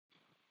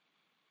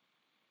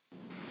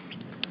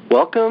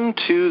Welcome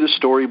to the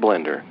Story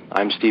Blender.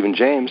 I'm Stephen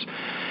James,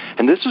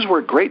 and this is where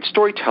great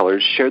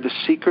storytellers share the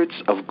secrets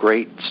of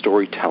great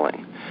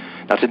storytelling.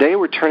 Now today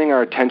we're turning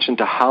our attention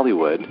to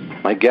Hollywood.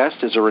 My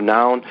guest is a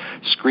renowned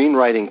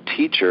screenwriting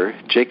teacher.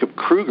 Jacob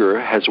Krueger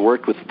has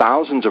worked with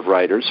thousands of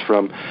writers,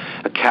 from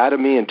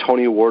Academy and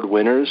Tony Award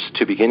winners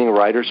to beginning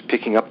writers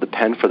picking up the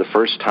pen for the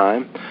first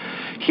time.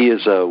 He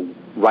is a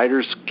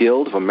Writers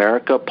Guild of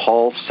America,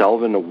 Paul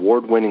Selvin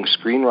award-winning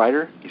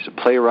screenwriter. He's a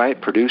playwright,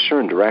 producer,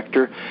 and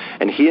director,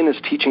 and he and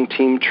his teaching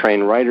team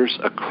train writers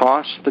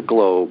across the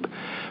globe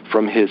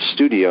from his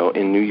studio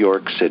in New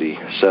York City.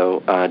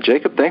 So,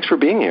 Jacob, thanks for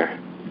being here.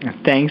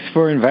 Thanks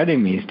for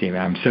inviting me, Steve.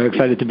 I'm so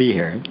excited to be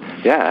here.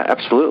 Yeah,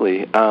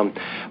 absolutely.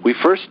 We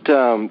first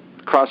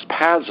crossed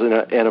paths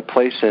in a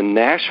place in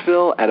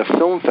Nashville at a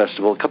film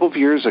festival a couple of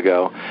years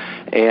ago,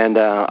 and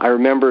I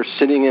remember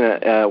sitting in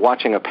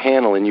watching a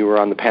panel, and you were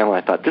on the panel.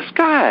 I thought, this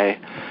guy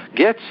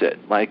gets it.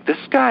 Like, this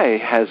guy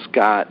has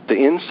got the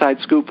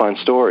inside scoop on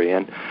story,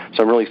 and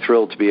so I'm really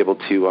thrilled to be able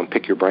to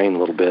pick your brain a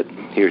little bit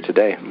here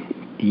today.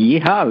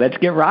 Yeehaw, let's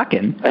get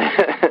rocking.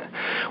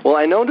 Well,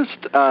 I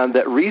noticed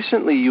that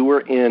recently you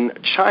were in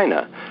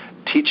China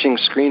teaching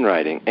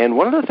screenwriting, and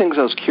one of the things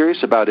I was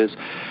curious about is,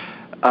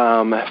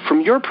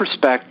 from your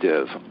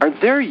perspective, are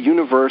there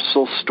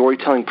universal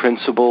storytelling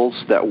principles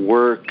that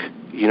work,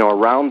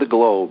 around the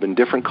globe in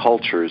different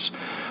cultures,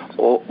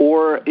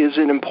 or is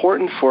it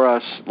important for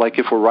us, like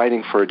if we're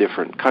writing for a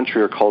different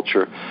country or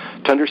culture,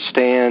 to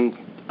understand,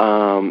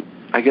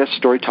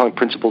 storytelling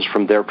principles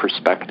from their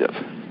perspective?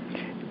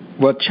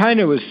 Well,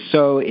 China was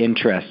so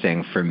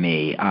interesting for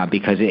me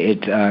because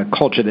it's a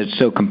culture that's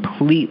so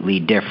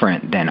completely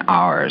different than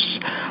ours.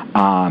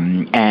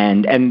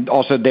 And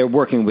also they're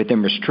working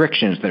within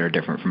restrictions that are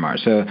different from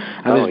ours. So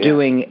I was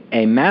doing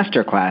a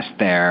master class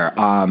there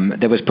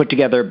that was put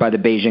together by the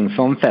Beijing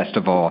Film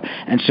Festival.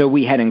 And so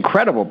we had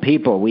incredible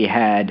people. We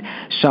had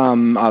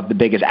some of the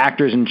biggest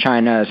actors in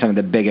China, some of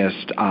the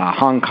biggest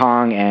Hong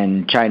Kong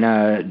and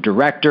China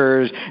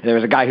directors. There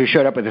was a guy who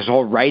showed up with his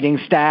whole writing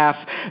staff.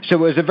 So it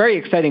was a very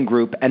exciting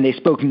group, and they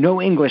spoke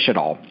no English at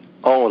all.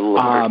 Oh,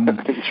 Lord.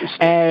 Interesting.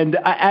 And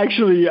I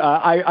actually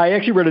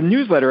wrote a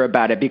newsletter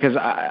about it because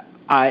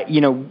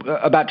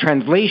about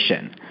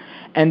translation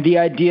and the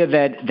idea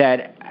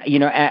that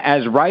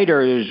as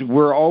writers,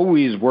 we're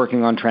always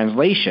working on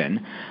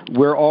translation.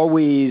 We're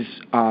always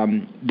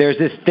there's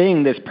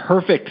this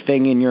perfect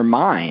thing in your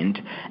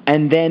mind,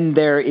 and then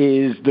there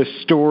is the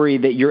story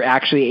that you're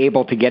actually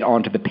able to get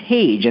onto the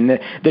page, and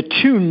the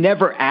two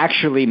never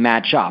actually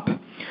match up.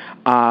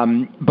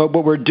 But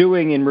what we're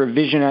doing in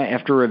revision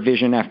after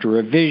revision after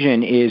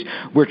revision is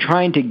we're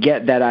trying to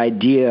get that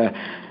idea,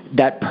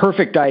 that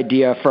perfect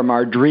idea from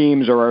our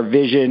dreams or our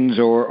visions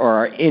or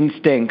our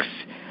instincts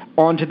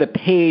onto the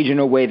page in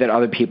a way that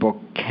other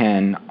people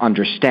can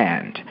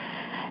understand.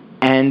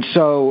 And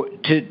so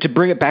to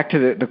bring it back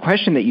to the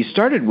question that you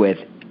started with,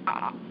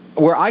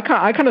 where I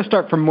kind of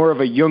start from more of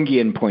a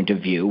Jungian point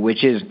of view,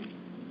 which is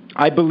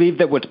I believe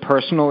that what's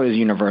personal is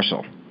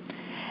universal.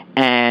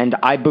 And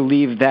I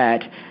believe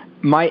that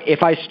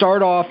if I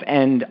start off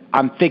and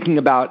I'm thinking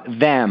about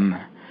them,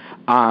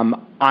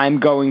 I'm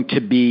going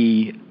to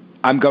be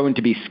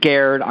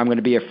scared. I'm going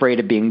to be afraid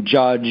of being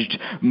judged.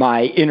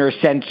 My inner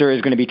censor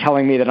is going to be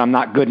telling me that I'm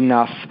not good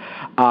enough.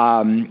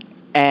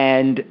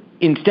 And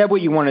instead,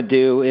 what you want to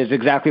do is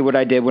exactly what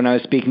I did when I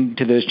was speaking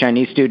to those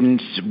Chinese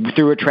students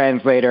through a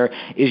translator,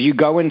 is you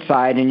go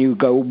inside and you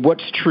go,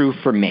 what's true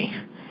for me?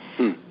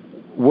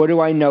 What do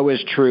I know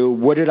is true?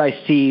 What did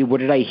I see? What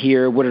did I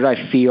hear? What did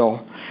I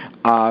feel?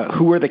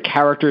 Who are the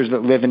characters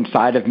that live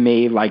inside of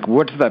me? Like,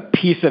 what's the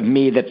piece of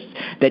me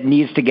that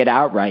needs to get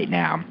out right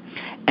now?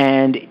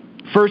 And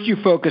first you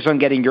focus on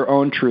getting your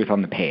own truth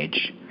on the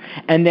page.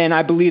 And then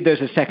I believe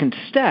there's a second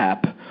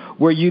step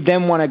where you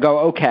then want to go,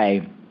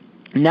 okay,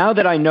 now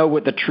that I know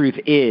what the truth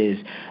is,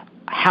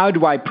 how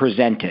do I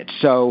present it?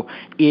 So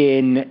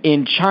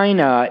in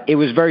China, it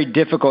was very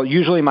difficult.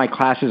 Usually my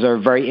classes are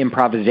very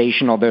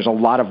improvisational. There's a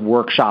lot of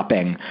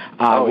workshopping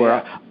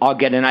where I'll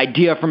get an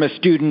idea from a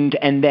student,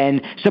 and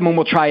then someone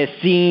will try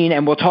a scene,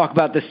 and we'll talk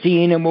about the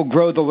scene, and we'll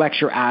grow the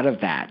lecture out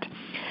of that.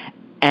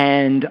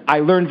 And I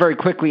learned very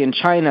quickly in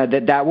China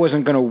that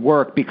wasn't going to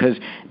work, because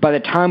by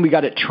the time we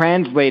got it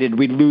translated,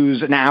 we'd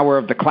lose an hour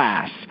of the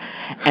class.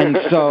 And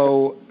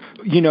so,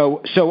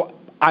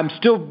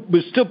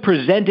 was still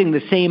presenting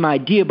the same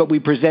idea, but we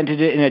presented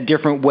it in a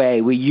different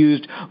way. We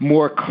used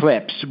more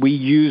clips. We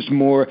used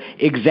more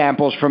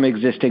examples from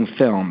existing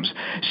films.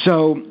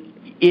 So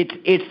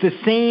it's the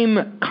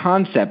same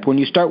concept. When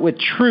you start with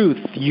truth,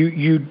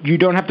 you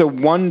don't have to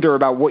wonder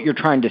about what you're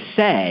trying to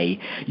say.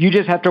 You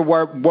just have to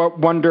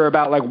wonder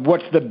about, like,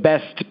 what's the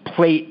best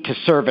plate to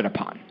serve it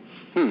upon.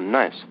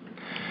 Nice.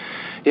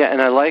 Yeah,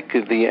 and I like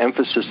the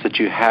emphasis that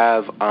you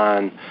have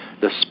on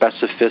the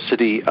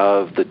specificity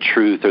of the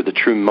truth, or the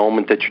true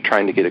moment that you're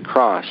trying to get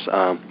across.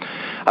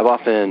 I've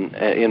often,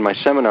 in my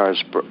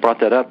seminars, brought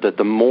that up, that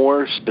the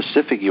more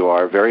specific you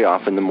are, very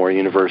often the more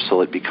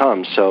universal it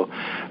becomes. So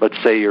let's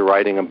say you're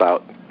writing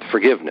about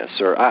forgiveness,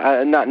 or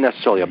not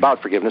necessarily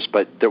about forgiveness,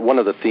 but one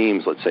of the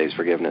themes, let's say, is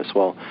forgiveness.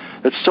 Well,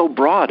 it's so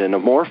broad and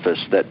amorphous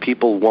that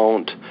people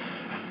won't,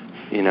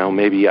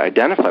 maybe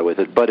identify with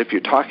it. But if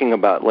you're talking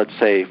about, let's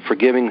say,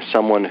 forgiving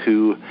someone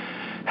who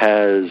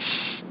has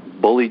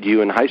bullied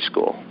you in high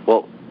school,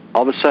 well,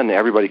 all of a sudden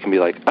everybody can be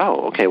like,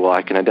 oh, okay, well,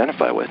 I can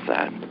identify with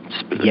that.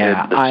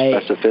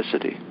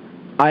 Specificity.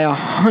 I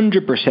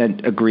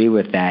 100% agree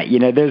with that.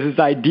 There's this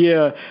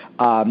idea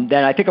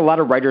that I think a lot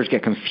of writers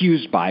get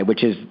confused by,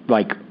 which is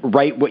like,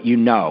 write what you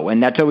know.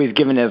 And that's always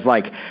given as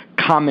like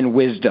common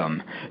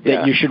wisdom,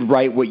 that you should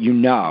write what you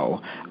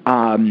know.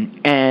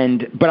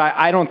 But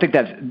I don't think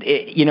that's,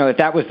 if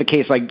that was the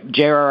case, like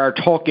J.R.R.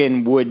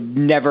 Tolkien would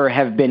never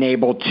have been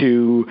able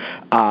to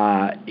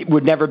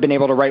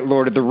write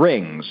Lord of the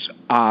Rings,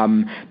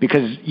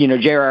 because,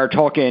 J.R.R.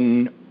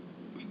 Tolkien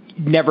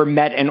never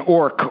met an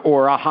orc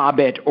or a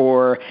hobbit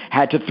or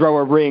had to throw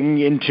a ring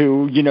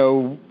into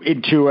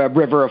a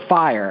river of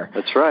fire.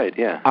 That's right,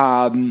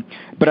 yeah.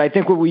 But I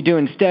think what we do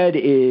instead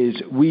is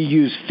we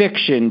use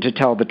fiction to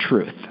tell the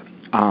truth.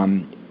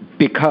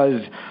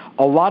 Because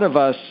a lot of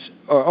us,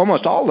 or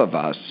almost all of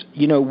us,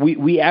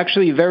 we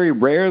actually very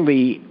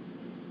rarely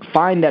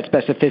find that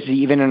specificity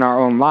even in our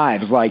own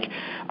lives. Like,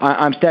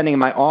 I'm standing in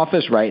my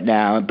office right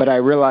now, but I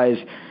realize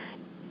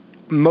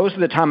most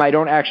of the time I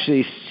don't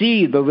actually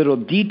see the little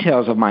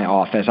details of my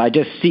office. I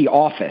just see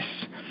office.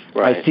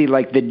 Right. I see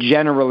like the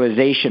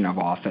generalization of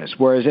office.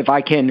 Whereas if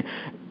I can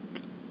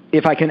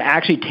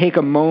actually take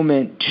a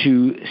moment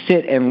to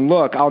sit and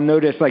look, I'll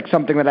notice like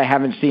something that I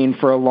haven't seen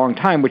for a long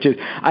time, which is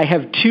I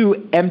have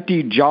 2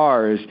 empty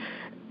jars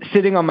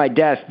sitting on my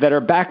desk that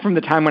are back from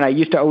the time when I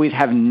used to always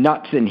have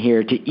nuts in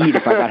here to eat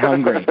if I got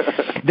hungry,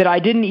 that I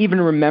didn't even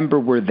remember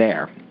were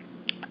there.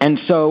 And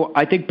so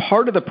I think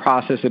part of the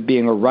process of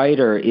being a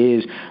writer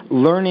is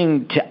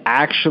learning to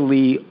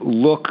actually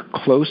look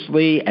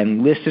closely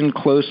and listen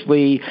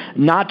closely,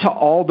 not to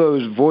all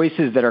those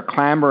voices that are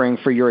clamoring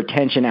for your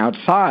attention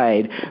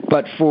outside,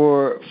 but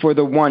for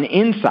the one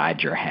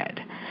inside your head.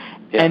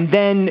 Yeah. And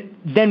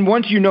then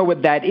once you know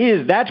what that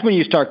is, that's when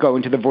you start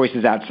going to the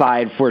voices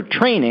outside for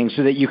training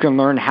so that you can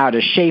learn how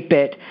to shape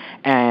it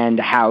and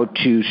how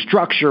to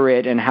structure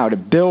it and how to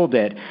build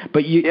it.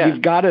 But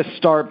you've got to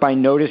start by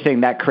noticing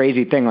that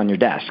crazy thing on your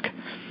desk.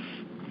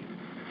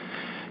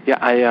 Yeah,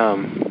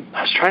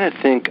 I was trying to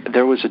think.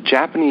 There was a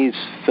Japanese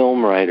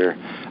filmmaker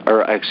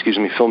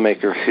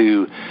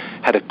who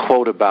had a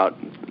quote about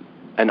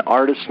an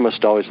artist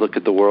must always look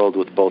at the world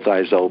with both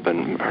eyes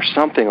open, or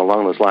something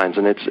along those lines.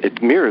 And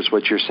it mirrors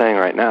what you're saying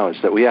right now,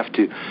 is that we have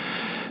to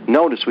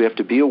notice, we have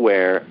to be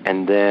aware,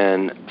 and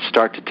then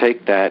start to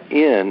take that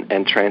in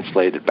and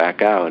translate it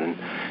back out. And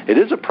it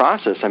is a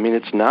process. I mean,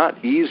 it's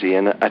not easy.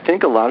 And I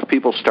think a lot of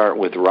people start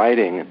with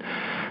writing.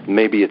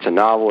 Maybe it's a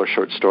novel or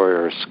short story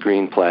or a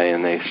screenplay,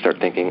 and they start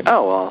thinking,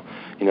 oh, well,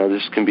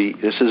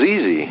 this is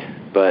easy.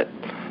 But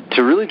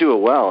to really do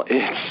it well,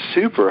 it's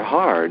super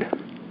hard.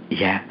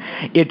 Yeah,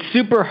 it's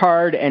super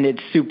hard and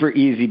it's super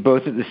easy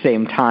both at the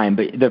same time.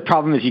 But the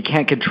problem is you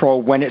can't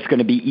control when it's going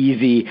to be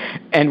easy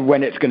and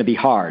when it's going to be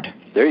hard.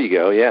 There you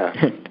go, yeah.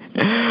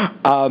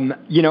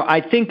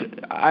 I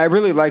think I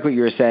really like what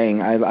you were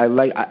saying. I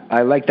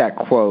like that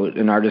quote,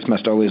 an artist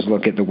must always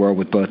look at the world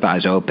with both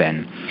eyes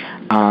open.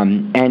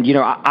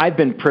 I've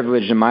been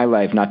privileged in my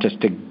life not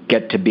just to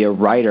get to be a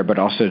writer, but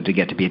also to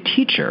get to be a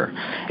teacher.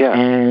 Yeah.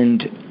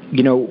 And,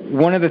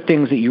 one of the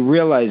things that you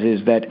realize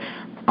is that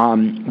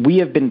we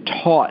have been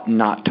taught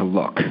not to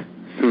look.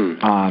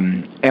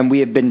 And we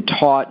have been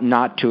taught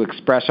not to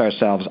express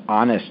ourselves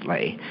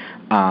honestly.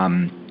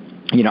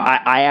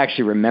 I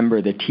actually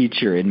remember the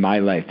teacher in my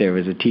life. There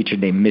was a teacher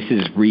named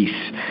Mrs.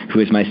 Reese, who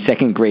was my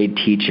second grade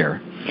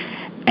teacher.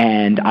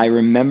 And I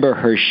remember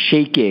her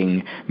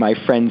shaking my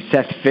friend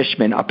Seth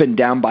Fishman up and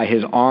down by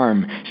his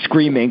arm,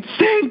 screaming,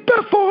 "Think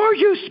before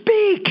you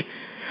speak!"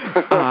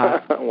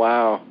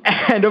 Wow.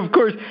 And of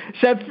course,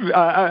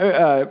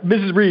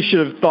 Mrs. Reese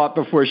should have thought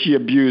before she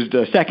abused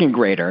a second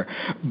grader.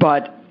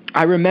 But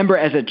I remember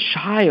as a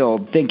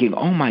child thinking,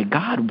 oh my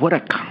God, what a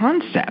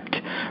concept,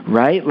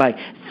 right? Like,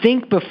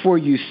 think before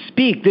you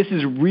speak. This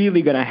is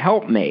really going to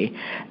help me.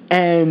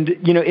 And,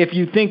 if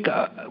you think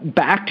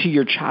back to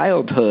your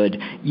childhood,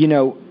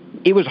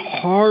 it was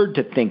hard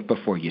to think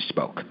before you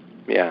spoke.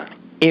 Yeah.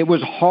 It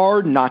was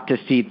hard not to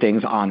see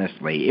things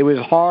honestly. It was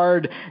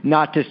hard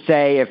not to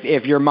say,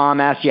 if your mom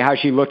asked you how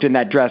she looked in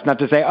that dress, not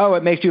to say, oh,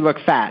 it makes you look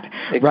fat,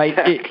 right?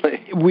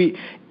 Exactly.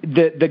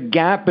 The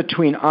gap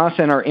between us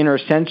and our inner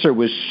censor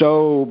was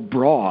so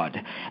broad.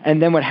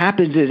 And then what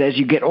happens is, as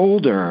you get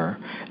older,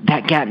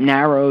 that gap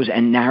narrows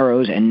and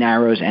narrows and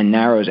narrows and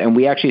narrows, and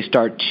we actually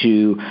start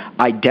to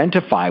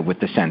identify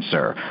with the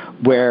censor,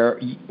 where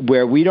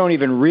we don't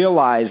even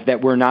realize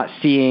that we're not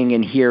seeing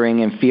and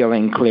hearing and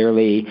feeling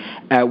clearly.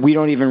 We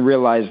don't even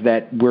realize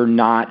that we're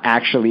not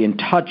actually in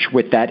touch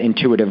with that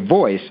intuitive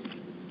voice.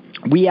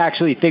 We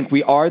actually think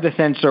we are the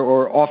censor,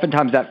 or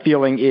oftentimes that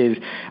feeling is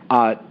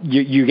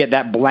you get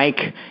that blank,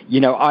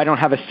 I don't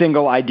have a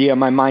single idea.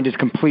 My mind is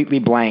completely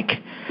blank.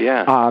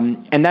 Yeah.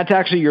 And that's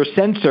actually your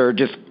censor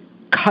just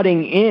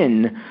cutting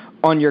in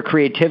on your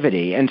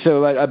creativity. And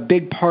so a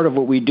big part of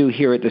what we do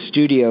here at the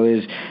studio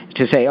is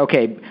to say,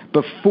 okay,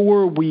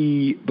 before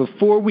we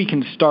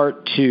can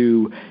start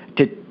to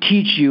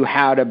teach you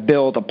how to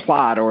build a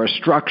plot or a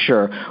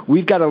structure,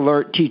 we've got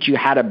to teach you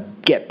how to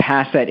get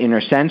past that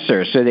inner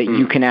censor so that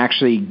you can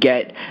actually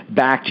get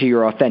back to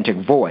your authentic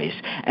voice.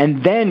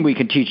 And then we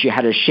can teach you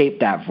how to shape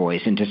that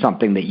voice into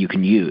something that you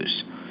can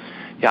use.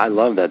 Yeah, I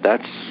love that.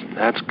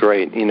 That's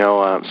great.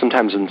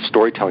 Sometimes in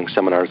storytelling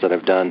seminars that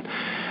I've done,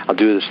 I'll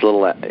do this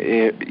little,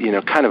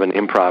 kind of an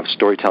improv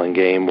storytelling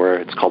game where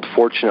it's called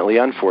Fortunately,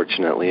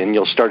 Unfortunately, and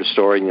you'll start a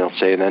story and you'll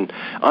say then,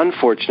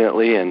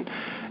 unfortunately, and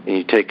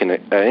you take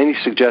any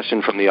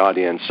suggestion from the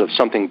audience of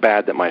something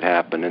bad that might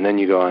happen, and then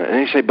you go on, and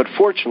you say, but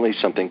fortunately,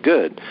 something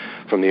good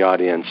from the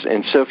audience.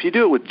 And so if you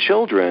do it with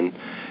children,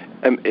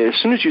 as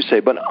soon as you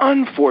say, but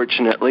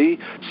unfortunately,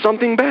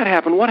 something bad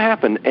happened, what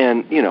happened?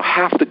 And,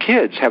 half the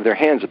kids have their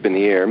hands up in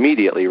the air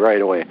immediately,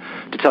 right away,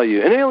 to tell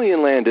you an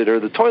alien landed or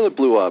the toilet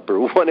blew up or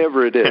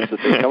whatever it is that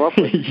they come up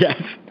with.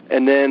 Yes.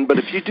 And then, but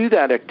if you do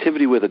that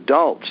activity with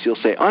adults, you'll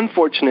say,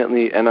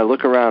 unfortunately, and I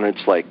look around,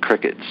 it's like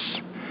crickets.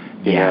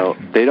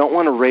 They don't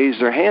want to raise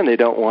their hand. They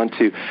don't want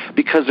to,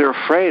 because they're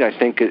afraid. I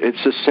think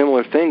it's a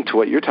similar thing to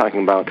what you're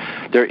talking about.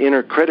 Their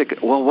inner critic,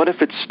 well, what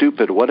if it's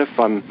stupid? What if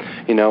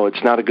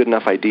it's not a good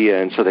enough idea?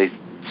 And so they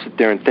sit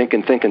there and think,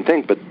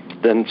 but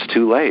then it's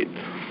too late.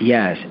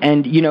 Yes,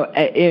 and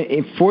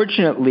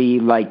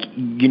fortunately,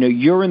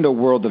 you're in the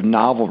world of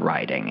novel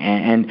writing,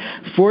 and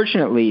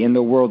fortunately, in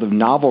the world of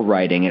novel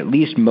writing, at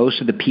least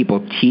most of the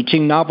people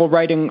teaching novel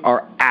writing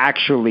are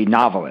actually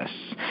novelists.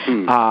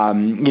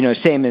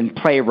 Same in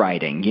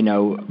playwriting.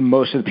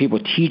 Most of the people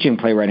teaching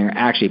playwriting are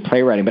actually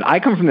playwriting. But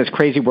I come from this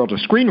crazy world of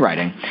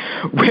screenwriting,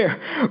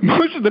 where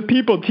most of the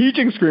people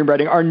teaching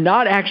screenwriting are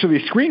not actually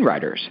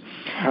screenwriters,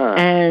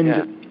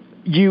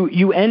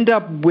 You end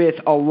up with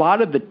a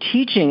lot of the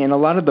teaching and a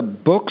lot of the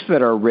books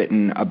that are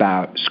written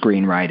about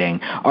screenwriting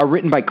are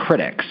written by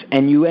critics,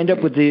 and you end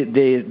up with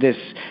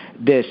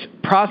this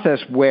process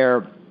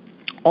where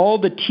all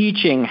the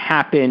teaching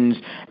happens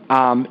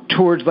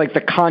towards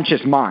the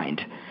conscious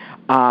mind.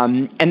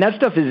 And that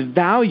stuff is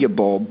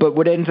valuable, but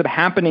what ends up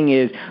happening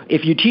is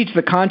if you teach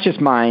the conscious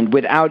mind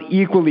without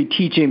equally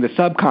teaching the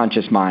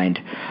subconscious mind,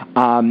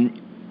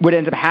 what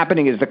ends up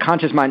happening is the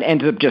conscious mind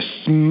ends up just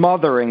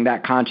smothering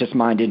that conscious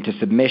mind into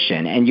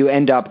submission, and you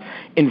end up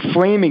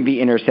inflaming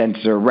the inner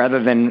censor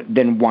rather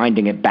than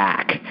winding it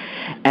back.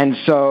 And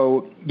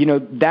so,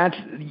 that's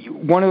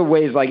one of the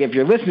ways, if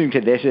you're listening to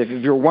this,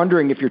 if you're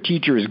wondering if your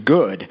teacher is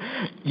good,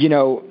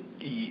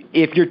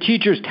 if your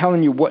teacher's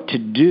telling you what to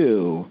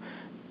do,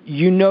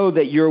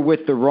 that you're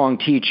with the wrong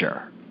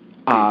teacher.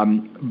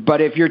 But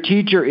if your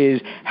teacher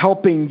is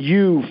helping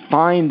you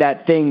find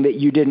that thing that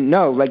you didn't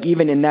know,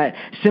 even in that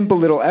simple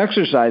little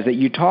exercise that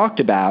you talked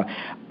about,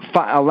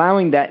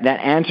 allowing that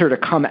answer to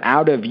come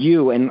out of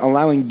you and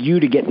allowing you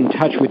to get in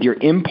touch with your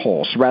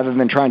impulse rather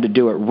than trying to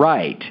do it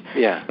right.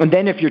 Yeah. And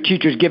then if your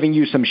teacher's giving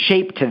you some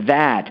shape to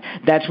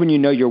that's when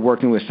you're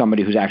working with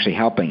somebody who's actually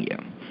helping you.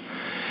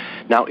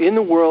 Now, in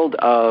the world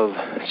of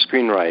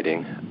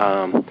screenwriting,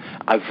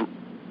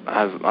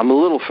 I'm a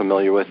little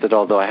familiar with it,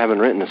 although I haven't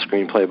written a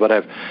screenplay. But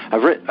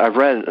I've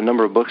read a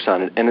number of books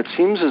on it, and it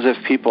seems as if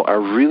people are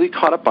really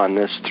caught up on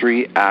this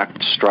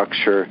 3-act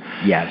structure.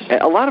 Yes,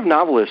 a lot of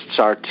novelists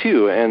are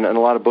too, and a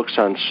lot of books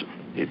on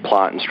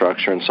plot and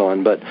structure and so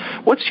on. But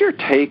what's your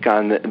take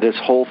on this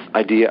whole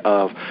idea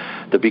of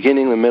the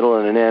beginning, the middle,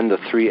 and an end, the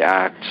 3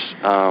 acts?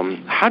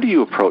 How do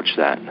you approach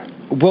that?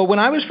 Well, when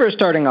I was first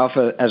starting off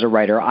as a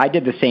writer, I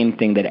did the same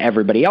thing that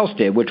everybody else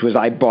did, which was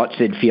I bought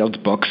Sid Field's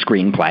book,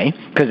 Screenplay,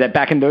 because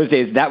back in those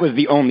days, that was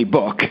the only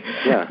book.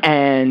 Yeah.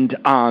 And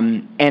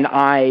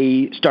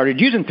I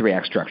started using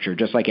 3-act structure,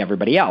 just like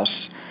everybody else.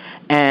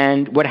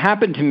 And what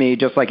happened to me,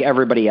 just like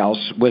everybody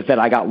else, was that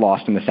I got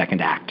lost in the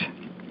second act.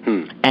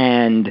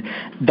 And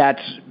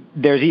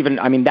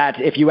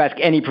if you ask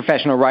any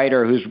professional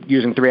writer who's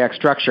using 3-act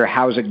structure,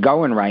 how's it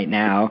going right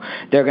now,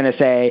 they're going to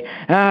say,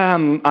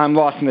 I'm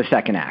lost in the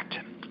second act.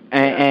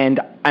 And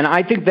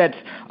I think that's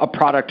a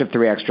product of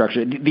 3-act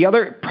structure. The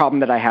other problem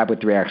that I have with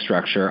 3-act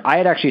structure, I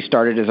had actually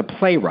started as a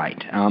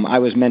playwright. I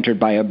was mentored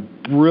by a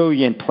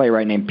brilliant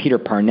playwright named Peter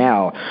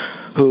Parnell,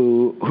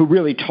 who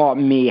really taught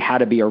me how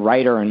to be a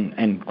writer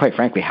and quite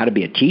frankly, how to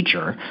be a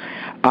teacher.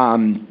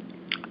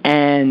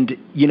 And,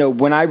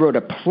 when I wrote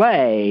a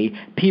play,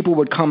 people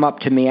would come up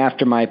to me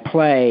after my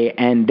play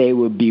and they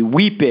would be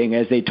weeping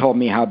as they told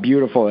me how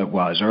beautiful it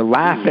was, or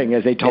laughing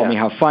as they told me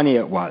how funny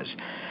it was.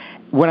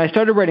 When I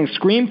started writing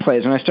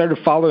screenplays and I started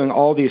following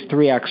all these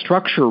 3-act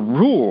structure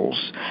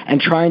rules and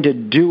trying to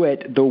do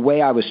it the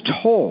way I was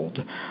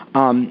told,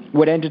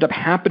 what ended up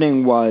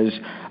happening was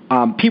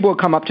people would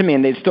come up to me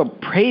and they'd still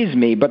praise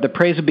me, but the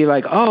praise would be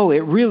like, oh,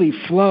 it really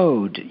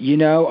flowed,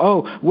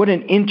 oh, what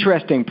an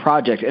interesting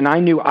project. And I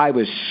knew I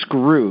was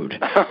screwed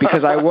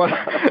because I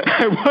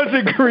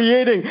wasn't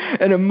creating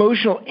an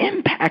emotional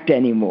impact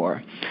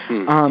anymore.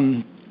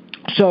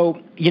 So,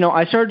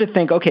 I started to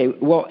think, okay,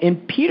 well, when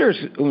Peter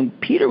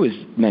was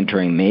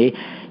mentoring me,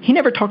 he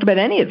never talked about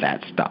any of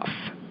that stuff.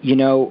 You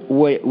know,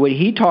 what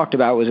he talked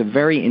about was a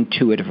very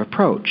intuitive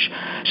approach.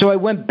 So I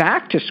went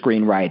back to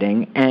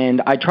screenwriting,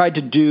 and I tried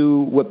to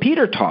do what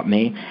Peter taught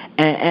me,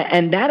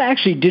 and that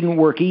actually didn't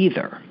work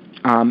either.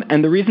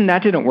 And the reason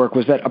that didn't work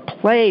was that a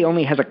play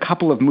only has a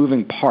couple of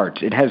moving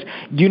parts. It has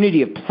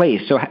unity of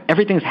place, so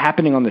everything's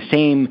happening on the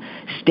same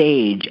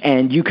stage,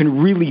 and you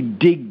can really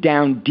dig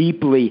down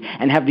deeply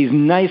and have these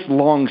nice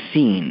long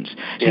scenes.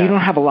 So you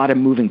don't have a lot of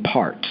moving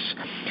parts.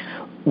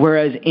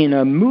 Whereas in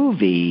a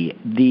movie,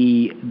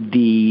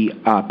 the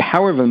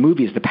power of a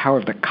movie is the power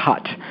of the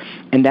cut.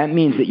 And that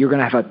means that you're going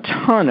to have a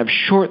ton of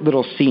short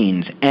little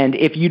scenes. And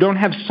if you don't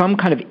have some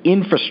kind of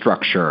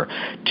infrastructure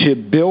to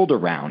build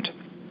around,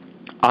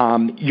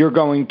 you're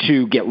going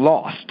to get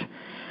lost.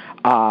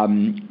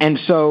 And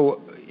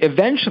so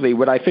eventually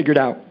what I figured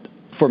out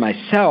for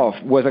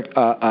myself was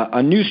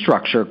a new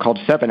structure called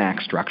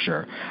 7-act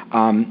structure,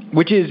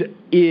 which is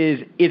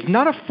it's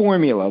not a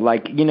formula.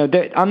 Like, you know,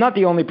 I'm not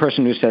the only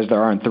person who says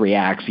there aren't 3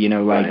 acts. You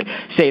know, like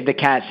Save the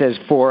Cat says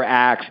 4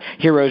 acts,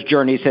 Hero's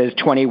Journey says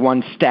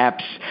 21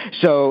 steps.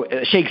 So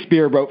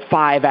Shakespeare wrote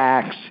 5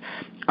 acts.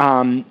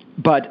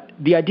 But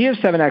the idea of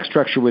 7-act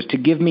structure was to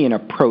give me an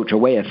approach, a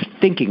way of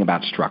thinking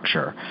about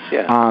structure,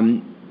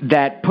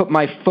 that put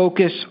my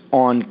focus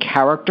on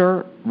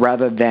character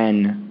rather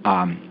than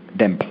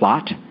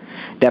plot,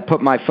 that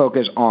put my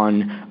focus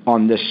on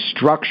the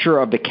structure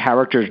of the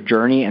character's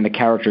journey and the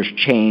character's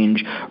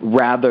change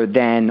rather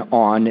than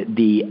on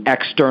the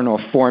external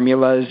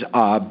formulas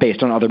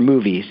based on other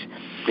movies.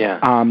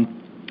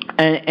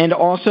 And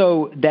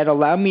also that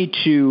allowed me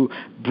to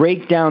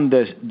break down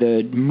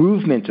the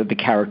movements of the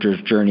characters'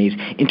 journeys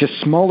into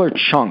smaller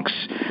chunks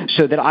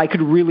so that I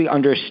could really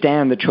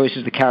understand the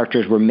choices the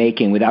characters were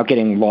making without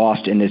getting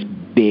lost in this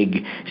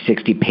big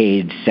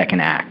 60-page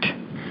second act.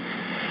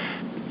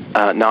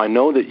 Now, I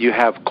know that you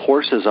have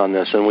courses on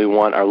this, and we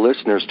want our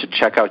listeners to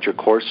check out your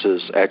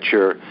courses at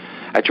your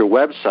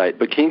website.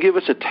 But can you give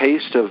us a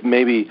taste of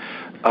maybe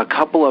a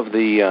couple of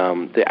the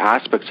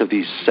aspects of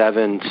these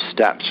 7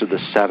 steps or the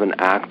 7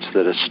 acts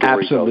that a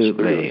story goes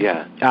through?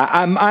 Yeah,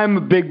 I'm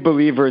a big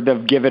believer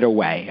of give it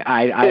away.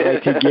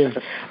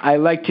 I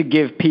like to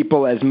give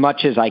people as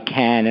much as I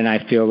can, and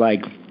I feel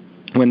like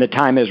when the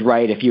time is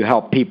right, if you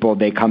help people,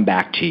 they come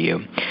back to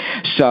you.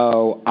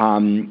 So.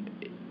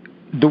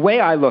 The way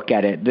I look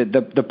at it,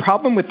 the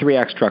problem with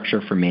 3-act structure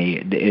for me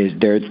is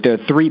there are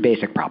 3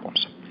 basic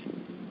problems.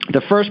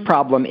 The first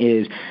problem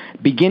is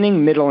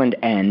beginning, middle, and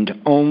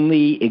end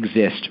only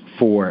exist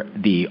for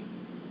the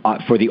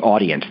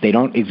audience. They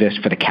don't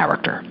exist for the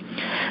character.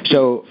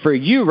 So for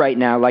you right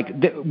now, like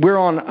we're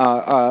on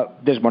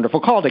this wonderful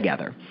call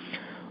together.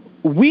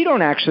 We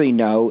don't actually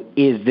know,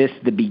 is this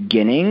the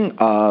beginning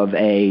of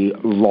a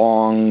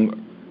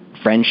long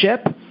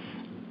friendship?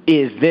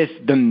 Is this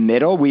the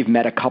middle? We've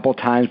met a couple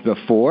times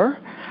before.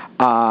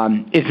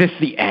 Is this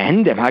the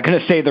end? Am I going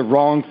to say the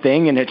wrong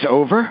thing and it's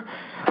over?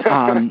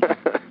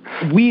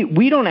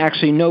 We don't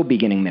actually know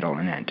beginning, middle,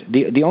 and end.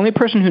 The only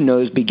person who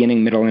knows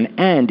beginning, middle, and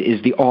end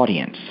is the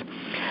audience.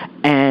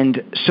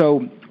 And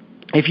so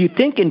if you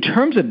think in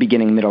terms of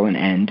beginning, middle, and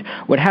end,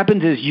 what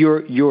happens is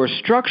your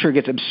structure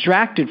gets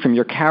abstracted from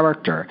your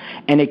character,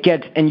 and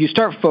you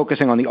start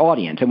focusing on the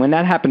audience. And when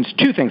that happens,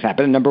 2 things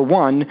happen. Number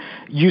 1,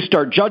 you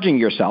start judging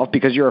yourself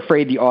because you're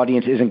afraid the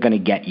audience isn't going to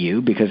get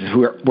you, because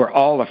we're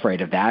all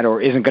afraid of that,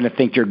 or isn't going to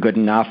think you're good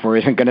enough, or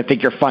isn't going to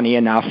think you're funny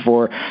enough,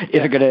 or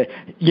isn't going to,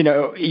 you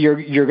know,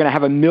 you're going to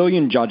have a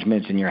million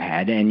judgments in your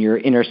head, and your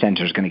inner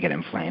center is going to get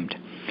inflamed.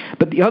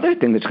 But the other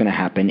thing that's going to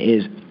happen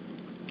is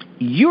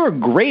you're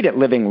great at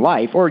living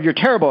life, or you're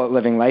terrible at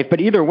living life, but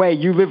either way,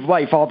 you live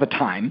life all the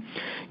time.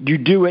 You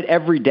do it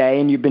every day,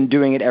 and you've been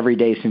doing it every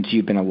day since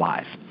you've been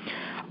alive.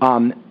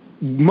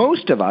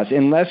 Most of us,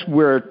 unless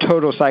we're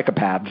total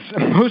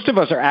psychopaths, most of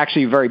us are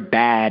actually very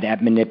bad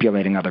at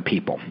manipulating other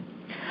people.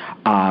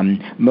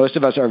 Most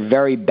of us are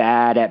very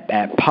bad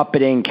at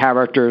puppeting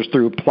characters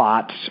through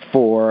plots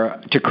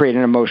to create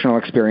an emotional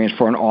experience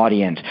for an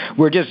audience.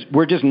 We're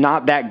just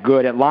not that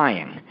good at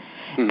lying.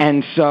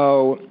 And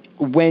so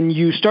when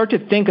you start to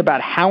think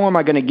about how am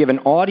I going to give an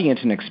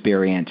audience an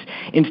experience,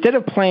 instead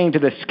of playing to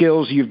the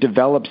skills you've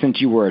developed since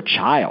you were a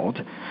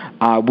child,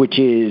 which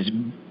is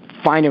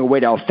finding a way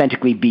to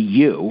authentically be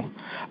you,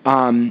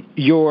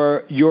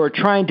 you're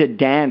trying to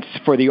dance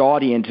for the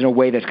audience in a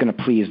way that's going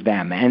to please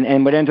them.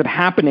 And what ends up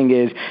happening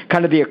is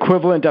kind of the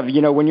equivalent of,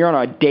 you know, when you're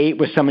on a date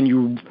with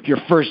someone, your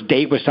first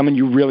date with someone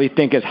you really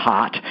think is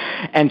hot,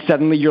 and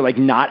suddenly you're like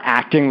not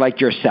acting like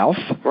yourself.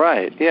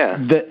 Right, yeah.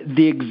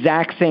 The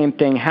exact same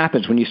thing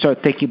happens when you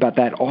start thinking about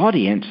that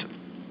audience.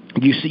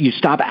 You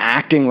stop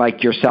acting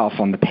like yourself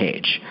on the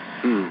page.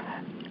 And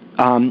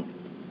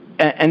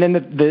then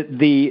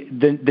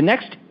the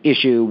next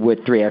issue with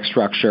 3X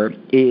structure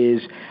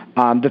is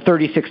the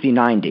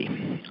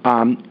 30-60-90.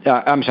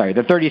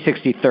 The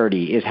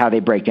 30-60-30 is how they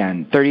break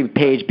down.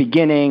 30-page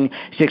beginning,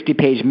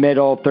 60-page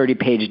middle,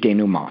 30-page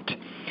denouement.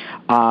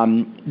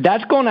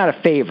 That's going out of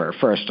favor,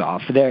 first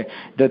off. The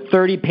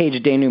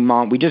 30-page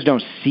denouement, we just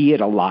don't see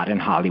it a lot in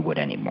Hollywood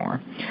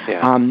anymore.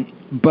 Yeah.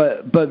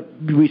 But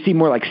we see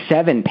more like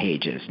 7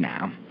 pages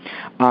now.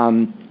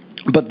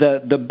 But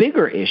the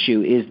bigger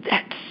issue is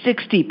that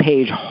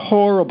 60-page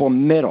horrible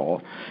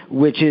middle,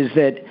 which is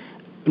that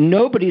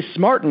nobody's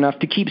smart enough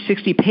to keep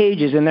 60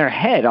 pages in their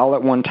head all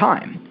at one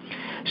time.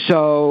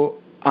 So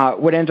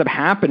what ends up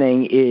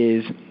happening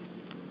is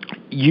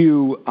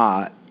you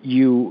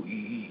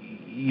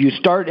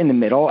start in the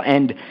middle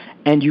and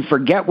you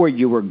forget where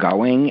you were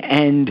going,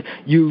 and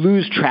you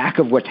lose track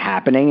of what's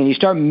happening, and you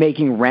start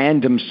making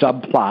random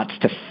subplots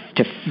to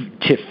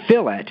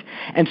fill it.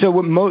 And so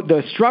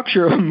the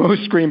structure of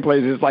most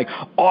screenplays is like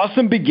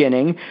awesome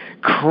beginning,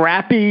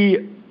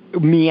 crappy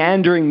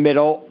meandering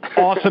middle,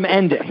 awesome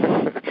ending.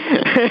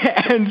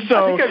 And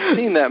so I think I've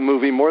seen that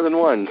movie more than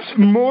once.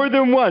 More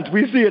than once.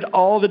 We see it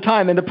all the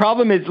time. And the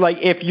problem is, like,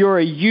 if you're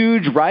a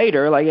huge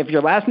writer, like if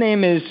your last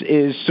name is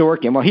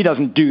Sorkin, well, he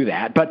doesn't do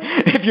that, but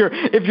if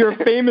you're a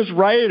famous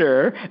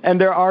writer, and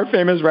there are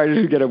famous writers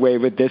who get away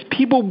with this,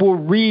 people will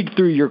read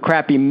through your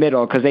crappy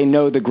middle because they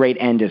know the great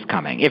end is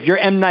coming. If you're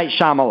M. Night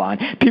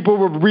Shyamalan, people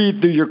will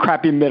read through your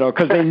crappy middle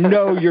because they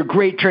know your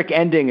great trick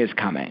ending is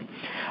coming.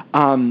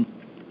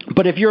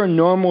 But if you're a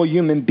normal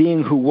human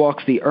being who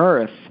walks the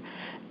earth,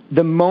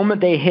 the moment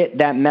they hit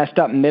that messed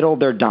up middle,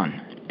 they're done.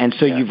 And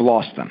so you've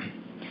lost them.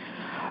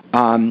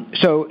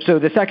 So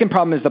the second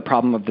problem is the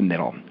problem of the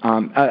middle.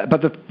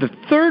 But the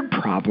third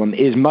problem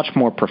is much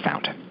more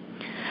profound.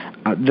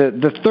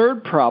 The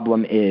third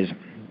problem is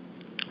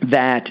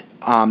that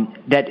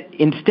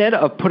instead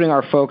of putting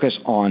our focus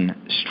on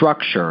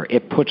structure,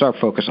 it puts our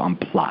focus on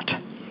plot.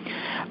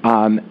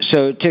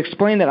 So to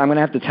explain that, I'm going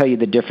to have to tell you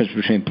the difference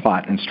between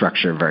plot and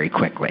structure very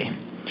quickly.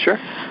 Sure.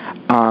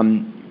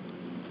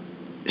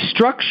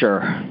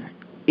 Structure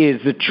is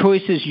the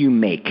choices you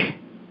make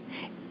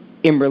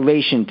in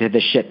relation to the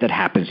shit that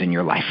happens in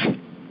your life.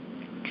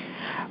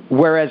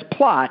 Whereas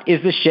plot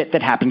is the shit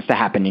that happens to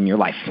happen in your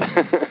life.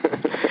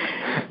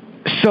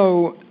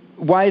 So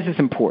why is this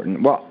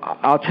important? Well,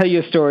 I'll tell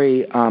you a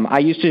story. I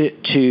used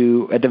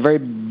to at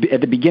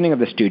the beginning of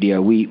the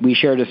studio, we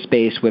shared a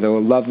space with a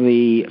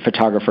lovely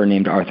photographer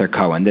named Arthur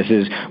Cohen.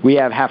 We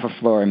have half a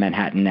floor in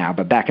Manhattan now,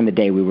 but back in the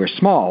day we were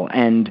small,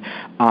 and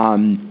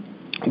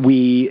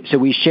we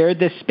shared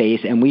this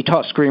space, and we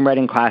taught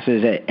screenwriting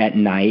classes at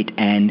night,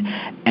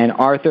 and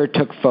Arthur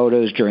took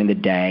photos during the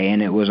day,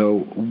 and it was a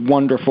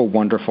wonderful,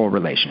 wonderful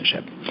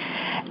relationship.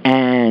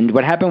 And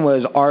what happened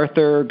was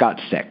Arthur got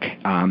sick.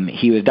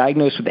 He was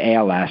diagnosed with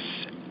ALS,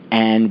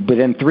 and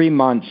within 3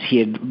 months he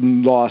had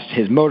lost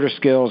his motor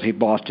skills, he'd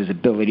lost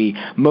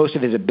most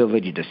of his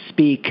ability to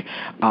speak,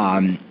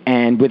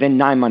 and within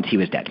 9 months he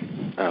was dead.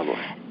 Oh, boy.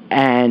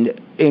 And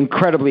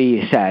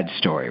incredibly sad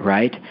story,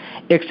 right?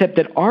 Except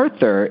that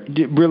Arthur,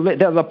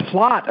 the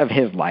plot of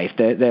his life,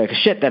 the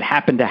shit that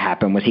happened to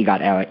happen was he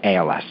got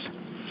ALS.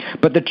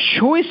 But the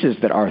choices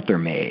that Arthur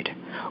made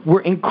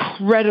were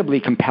incredibly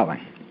compelling,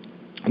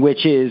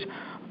 which is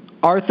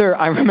Arthur,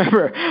 I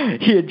remember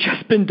he had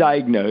just been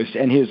diagnosed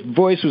and his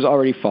voice was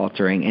already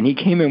faltering, and he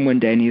came in one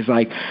day and he's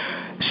like,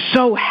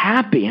 so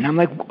happy. And I'm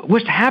like,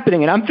 what's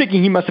happening? And I'm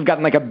thinking he must have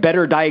gotten like a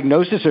better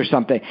diagnosis or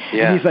something.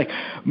 Yeah. And he's like,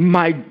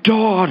 my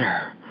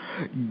daughter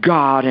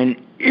got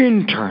an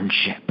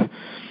internship.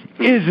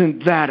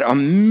 Isn't that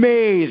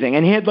amazing?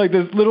 And he had like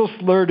this little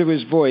slur to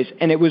his voice,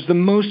 and it was the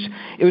most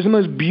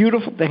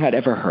beautiful thing I'd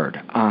ever heard.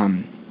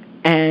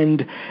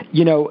 And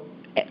you know,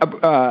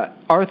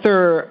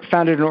 Arthur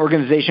founded an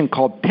organization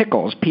called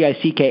Pickles, Pickals,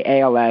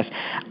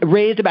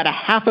 raised about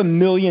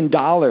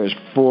 $500,000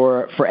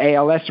 for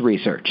ALS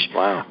research.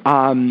 Wow.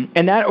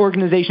 And that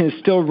organization is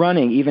still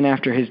running even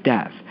after his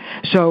death.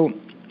 So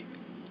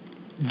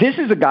this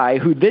is a guy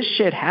who this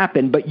shit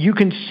happened, but you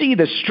can see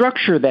the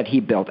structure that he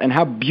built and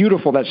how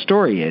beautiful that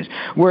story is.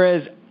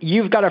 Whereas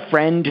you've got a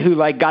friend who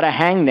like got a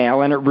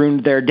hangnail and it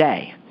ruined their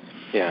day.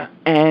 Yeah.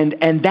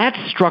 And that's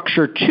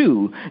structure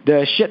too.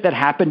 The shit that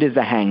happened is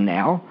the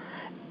hangnail,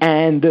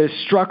 and the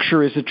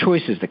structure is the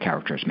choices the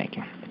character is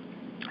making.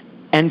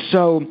 And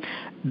so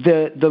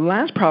the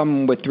last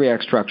problem with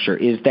 3-act structure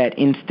is that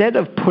instead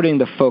of putting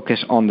the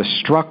focus on the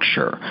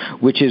structure,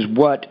 which is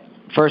what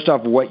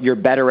you're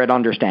better at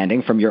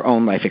understanding from your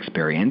own life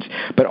experience,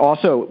 but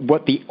also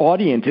what the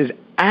audience is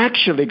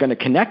actually going to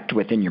connect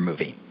with in your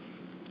movie,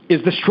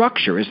 is the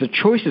structure, is the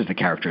choices the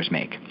characters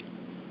make.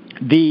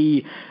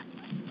 The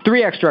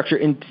 3-act structure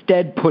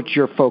instead puts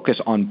your focus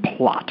on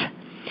plot,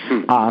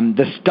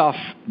 the stuff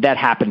that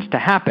happens to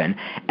happen.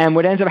 And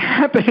what ends up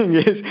happening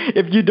is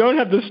if you don't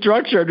have the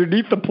structure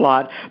underneath the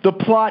plot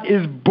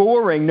is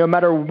boring no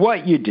matter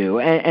what you do.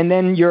 And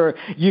then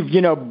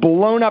you've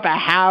blown up a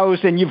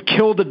house, and you've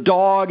killed a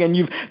dog, and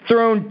you've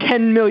thrown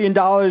 $10 million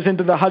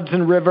into the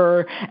Hudson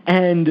River,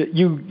 and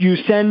you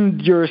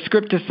send your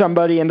script to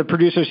somebody, and the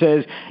producer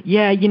says,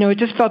 yeah, it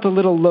just felt a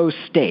little low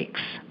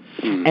stakes.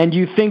 And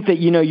you think that,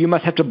 you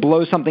must have to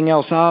blow something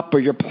else up or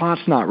your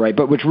plot's not right.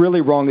 But what's really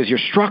wrong is your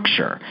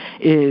structure,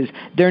 is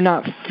they're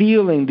not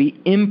feeling the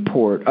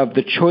import of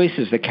the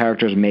choices the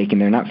character's making.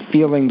 They're not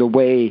feeling the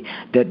way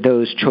that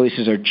those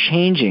choices are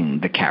changing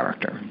the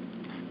character.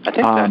 I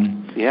think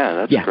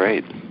that's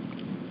great.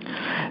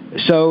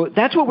 So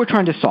that's what we're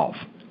trying to solve.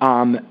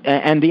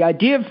 And the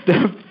idea of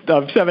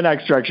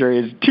 7-act structure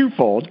is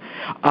twofold.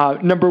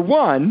 Number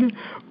one,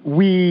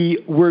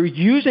 we're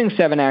using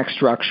 7-act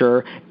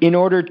structure in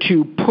order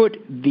to put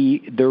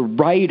the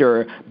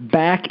writer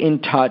back in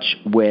touch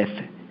with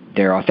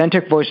their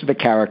authentic voice of the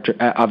character,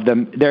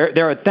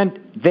 their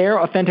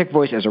authentic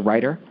voice as a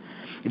writer,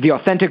 the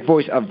authentic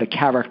voice of the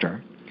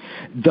character,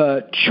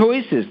 the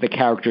choices the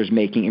character is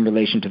making in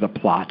relation to the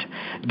plot,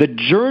 the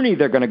journey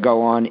they're going to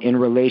go on in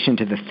relation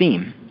to the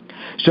theme.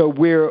 So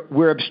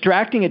we're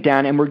abstracting it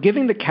down, and we're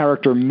giving the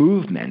character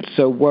movement.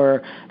 So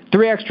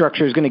 3-act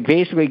structure is going to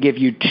basically give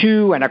you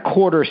 2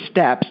 1/4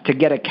 steps to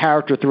get a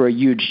character through a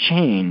huge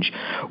change.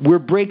 We're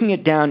breaking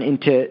it down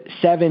into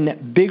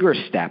 7 bigger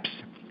steps,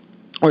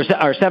 or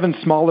 7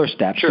 smaller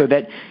steps, so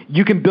that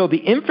you can build the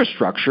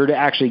infrastructure to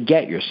actually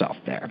get yourself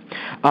there.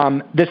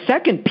 The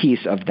second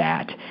piece of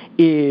that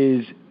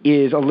is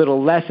a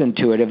little less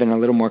intuitive and a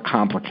little more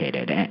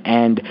complicated,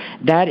 and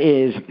that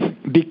is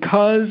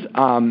because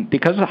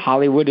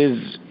Hollywood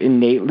is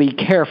innately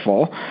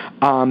careful.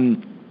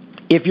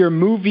 If your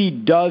movie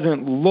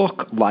doesn't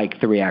look like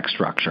 3-act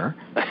structure,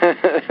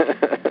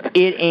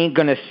 it ain't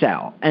going to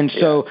sell. And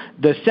so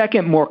the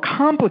second more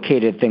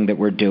complicated thing that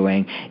we're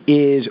doing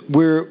is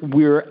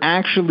we're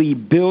actually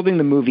building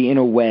the movie in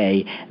a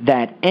way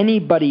that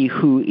anybody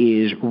who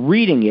is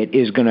reading it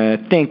is going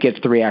to think it's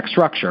 3-act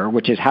structure,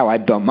 which is how I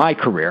built my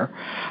career.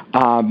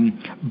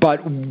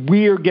 But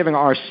we're giving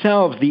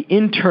ourselves the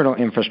internal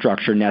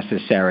infrastructure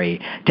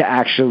necessary to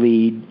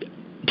actually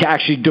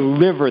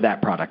deliver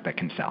that product that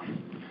can sell.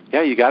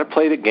 Yeah, you got to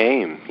play the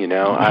game.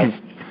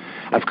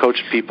 I've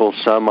coached people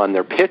some on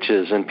their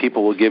pitches, and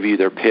people will give you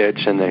their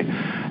pitch, and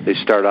they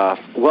start off,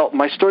 well,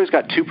 my story's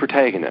got 2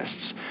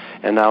 protagonists,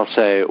 and I'll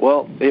say,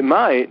 well, it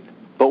might,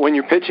 but when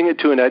you're pitching it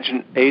to an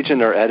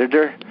agent or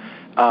editor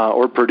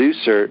or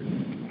producer,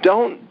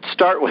 don't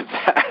start with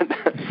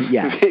that.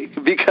 Yeah.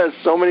 Because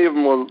so many of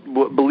them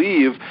will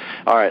believe,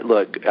 all right,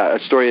 look, a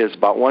story is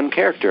about one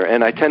character,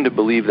 and I tend to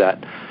believe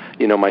that,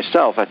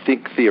 myself. I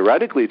think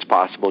theoretically it's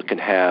possible it can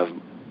have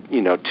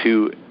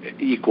 2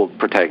 equal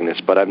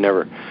protagonists, but I've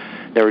never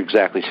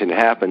exactly seen it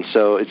happen.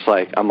 So it's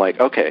I'm like,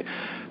 okay,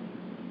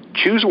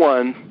 choose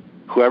one,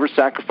 whoever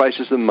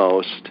sacrifices the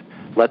most,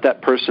 let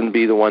that person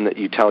be the one that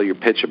you tell your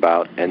pitch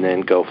about, and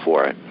then go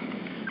for it.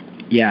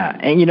 Yeah,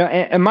 and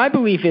and my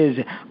belief is,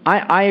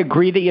 I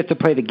agree that you have to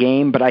play the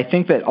game, but I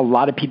think that a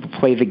lot of people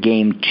play the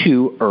game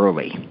too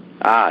early.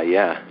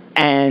 Yeah.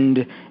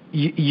 And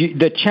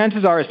the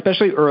chances are,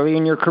 especially early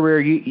in your career,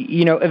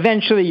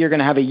 eventually you're going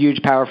to have a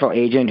huge, powerful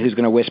agent who's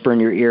going to whisper in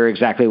your ear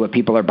exactly what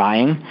people are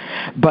buying.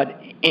 But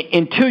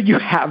until you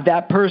have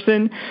that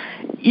person,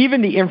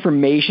 even the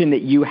information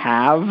that you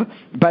have,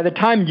 by the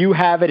time you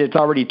have it, it's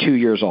already 2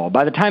 years old.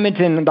 By the time it's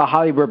in the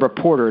Hollywood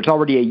Reporter, it's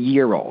already a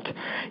year old.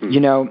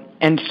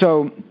 And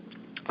so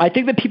I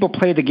think that people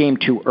play the game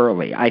too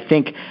early. I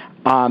think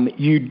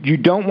you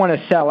don't want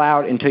to sell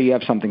out until you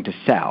have something to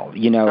sell.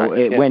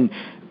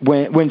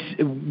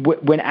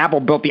 When Apple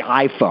built the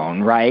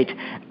iPhone, right,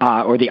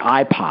 or the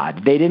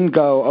iPod, they didn't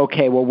go,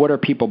 okay, well, what are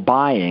people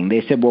buying?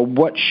 They said, well,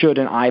 what should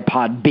an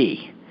iPod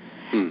be?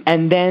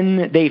 And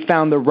then they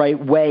found the right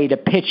way to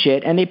pitch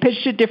it, and they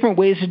pitched it different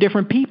ways to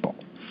different people.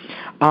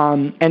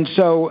 And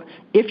so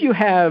if you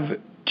have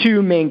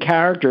 2 main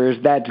characters,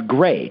 that's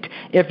great.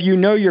 If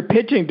you're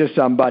pitching to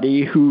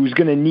somebody who's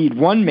going to need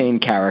 1 main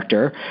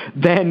character,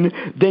 then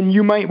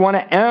you might want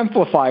to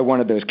amplify one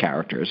of those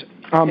characters.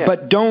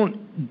 But don't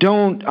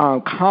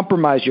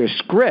compromise your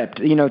script.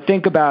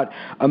 Think about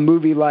a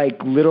movie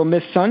like Little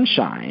Miss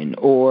Sunshine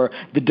or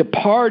The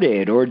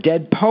Departed or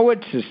Dead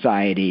Poets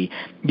Society.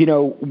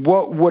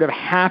 What would have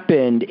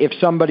happened if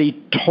somebody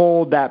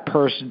told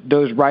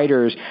those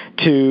writers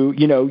to,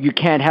 you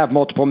can't have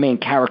multiple main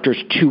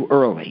characters too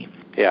early.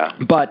 Yeah.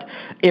 But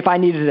if I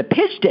needed to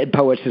pitch Dead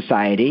Poets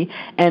Society,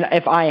 and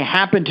if I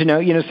happen to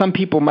know, some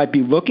people might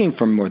be looking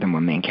for more than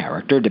 1 main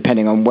character,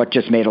 depending on what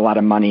just made a lot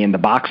of money in the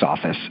box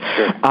office.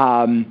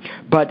 Sure.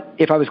 But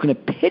if I was going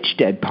to pitch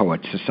Dead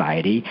Poets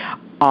Society,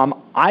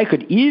 I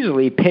could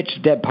easily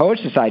pitch Dead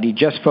Poets Society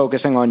just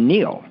focusing on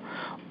Neil.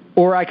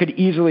 Or I could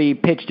easily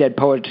pitch Dead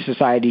Poets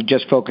Society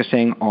just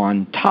focusing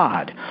on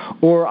Todd.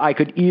 Or I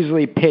could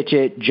easily pitch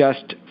it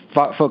just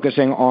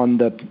focusing on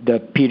the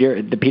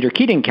Peter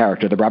Keating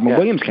character, the Robin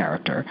Williams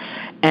character.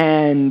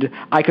 And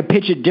I could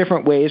pitch it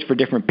different ways for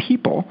different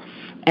people,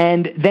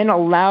 and then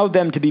allow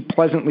them to be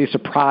pleasantly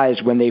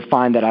surprised when they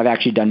find that I've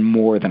actually done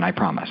more than I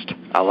promised.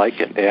 I like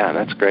it. Yeah,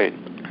 that's great.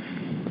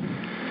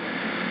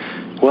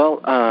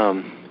 Well,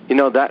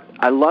 that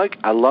I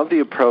love the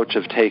approach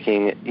of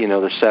taking,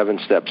 the 7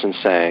 steps and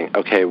saying,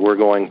 okay, we're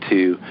going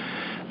to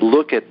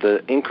look at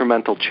the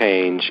incremental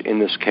change in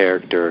this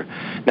character.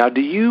 Now, do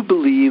you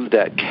believe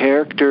that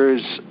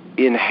characters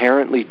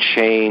inherently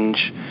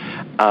change?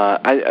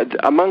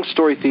 Among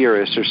story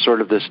theorists, there's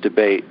sort of this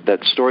debate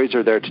that stories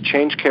are there to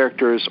change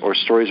characters or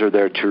stories are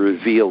there to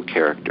reveal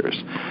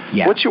characters.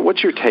 Yeah.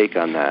 What's your take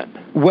on that?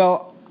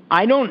 Well,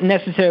 I don't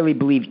necessarily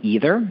believe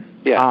either.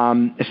 Yeah.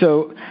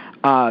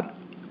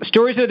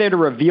 Stories are there to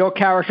reveal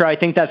character. I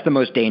think that's the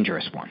most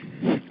dangerous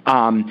one.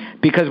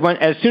 Because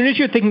as soon as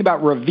you're thinking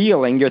about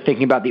revealing, you're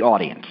thinking about the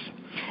audience.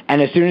 And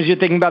as soon as you're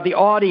thinking about the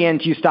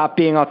audience, you stop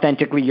being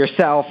authentically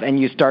yourself and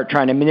you start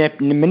trying to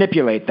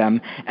manipulate them,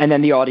 and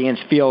then the audience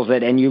feels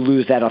it and you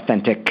lose that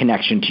authentic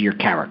connection to your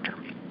character.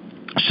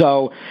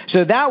 So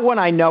that one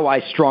I know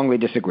I strongly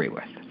disagree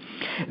with.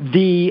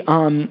 The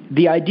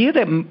idea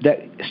that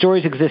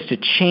stories exist to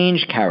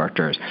change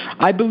characters,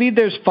 I believe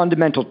there's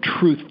fundamental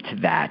truth to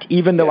that,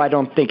 even though I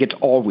don't think it's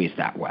always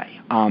that way.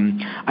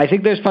 I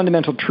think there's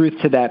fundamental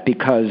truth to that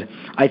because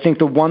I think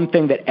the one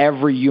thing that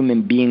every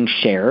human being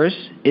shares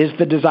is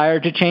the desire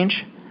to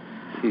change.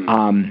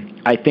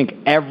 I think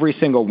every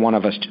single one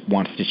of us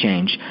wants to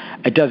change.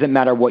 It doesn't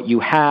matter what you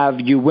have.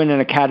 You win an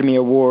Academy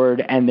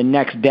Award, and the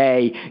next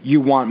day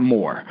you want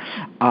more.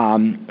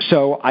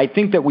 So I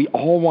think that we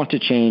all want to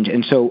change,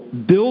 and so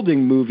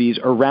building movies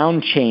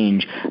around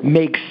change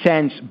makes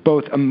sense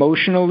both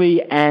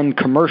emotionally and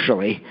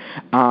commercially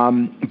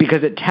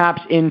because it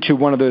taps into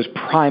one of those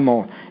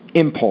primal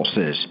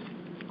impulses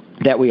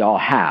that we all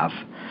have.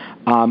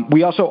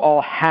 We also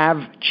all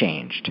have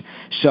changed.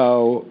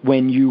 So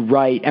when you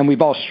write, and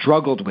we've all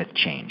struggled with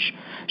change.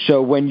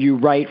 So when you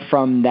write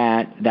from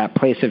that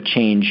place of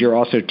change, you're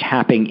also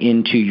tapping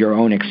into your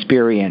own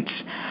experience.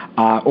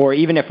 Or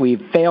even if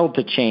we've failed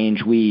to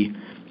change, we've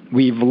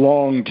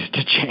longed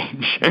to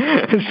change.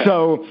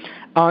 So,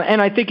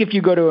 and I think if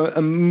you go to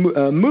a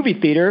movie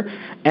theater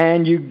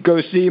and you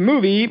go see a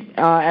movie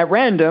at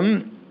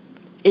random,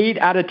 8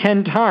 out of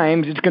 10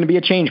 times it's going to be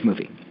a change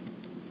movie.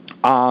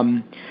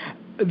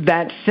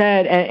 That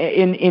said,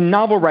 in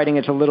novel writing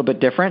it's a little bit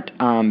different,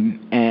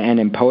 and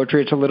in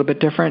poetry it's a little bit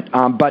different.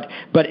 But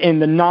in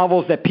the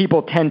novels that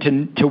people tend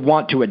to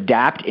want to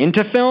adapt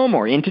into film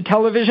or into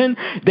television,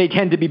 they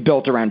tend to be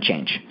built around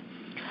change.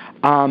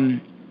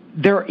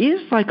 There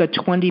is like a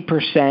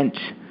 20%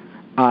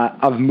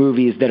 of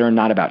movies that are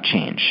not about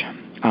change.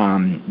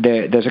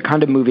 There's a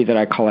kind of movie that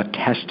I call a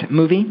test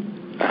movie.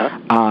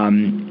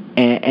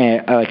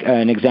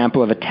 An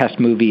example of a test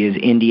movie is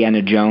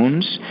Indiana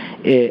Jones.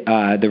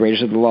 The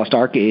Raiders of the Lost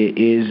Ark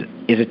is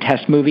a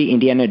test movie.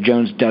 Indiana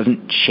Jones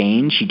doesn't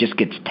change; she just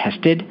gets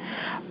tested.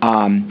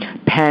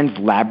 Pan's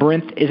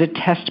Labyrinth is a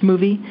test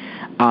movie.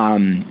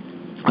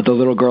 The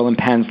little girl in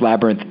Pan's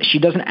Labyrinth, she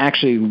doesn't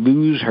actually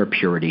lose her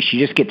purity; she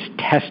just gets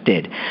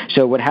tested.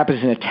 So what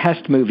happens in a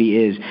test movie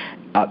is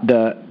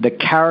the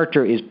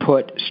character is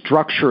put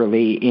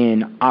structurally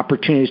in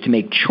opportunities to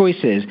make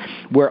choices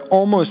where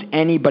almost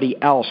anybody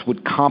else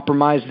would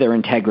compromise their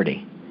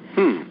integrity.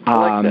 I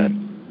like that.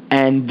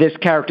 And this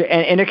character,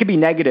 and it could be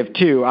negative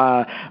too.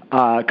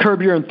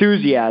 Curb Your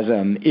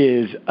Enthusiasm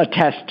is a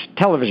test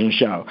television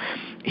show.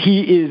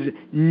 He is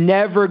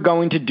never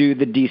going to do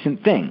the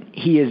decent thing.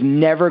 He is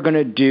never going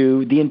to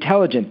do the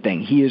intelligent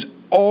thing. He is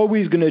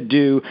always going to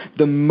do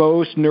the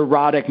most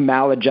neurotic,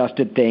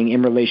 maladjusted thing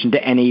in relation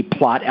to any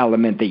plot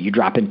element that you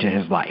drop into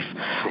his life.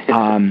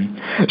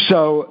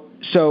 So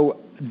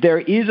there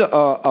is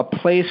a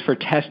place for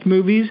test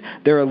movies.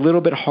 They're a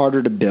little bit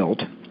harder to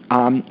build.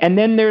 And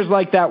then there's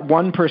like that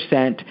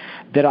 1%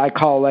 that I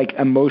call like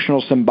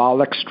emotional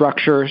symbolic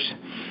structures.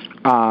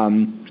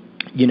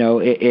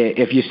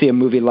 If you see a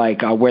movie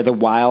like Where the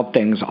Wild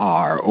Things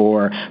Are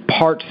or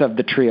parts of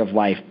The Tree of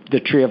Life,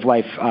 The Tree of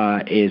Life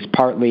is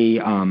partly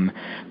an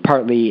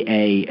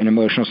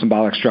emotional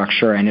symbolic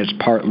structure, and it's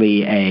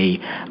partly a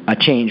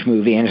change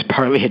movie, and it's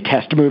partly a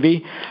test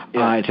movie.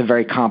 Yeah. It's a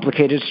very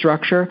complicated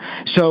structure.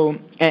 So,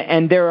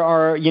 and there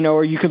are,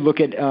 or you could look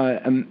at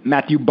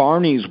Matthew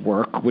Barney's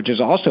work, which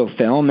is also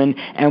film,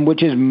 and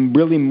which is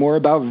really more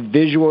about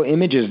visual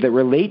images that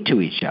relate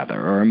to each other,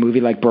 or a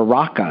movie like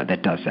Baraka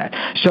that does that.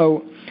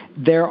 So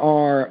there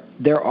are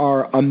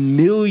a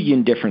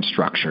million different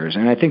structures,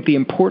 and I think the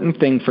important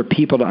thing for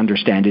people to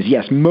understand is,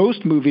 yes,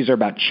 most movies are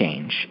about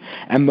change,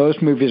 and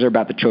most movies are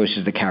about the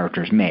choices the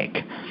characters make.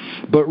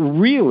 But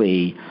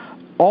really,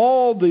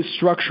 all the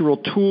structural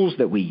tools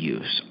that we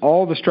use,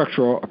 all the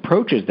structural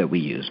approaches that we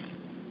use,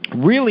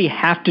 really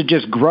have to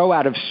just grow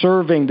out of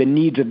serving the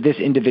needs of this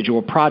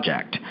individual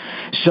project.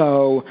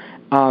 So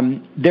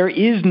there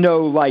is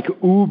no like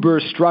uber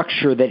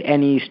structure that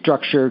any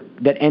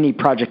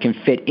project can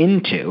fit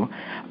into.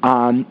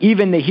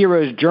 Even the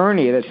hero's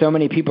journey that so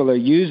many people are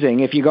using,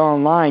 if you go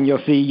online,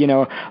 you'll see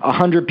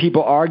 100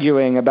 people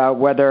arguing about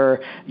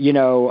whether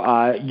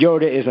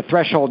Yoda is a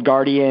threshold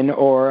guardian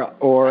or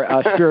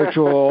a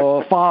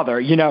spiritual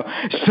father.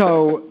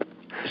 So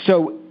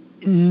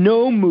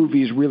no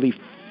movies really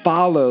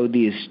follow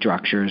these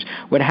structures.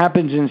 What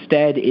happens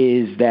instead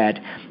is that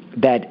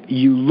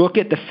you look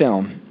at the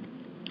film,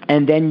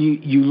 And then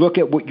you look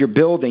at what you're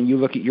building, you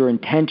look at your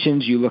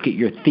intentions, you look at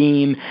your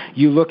theme,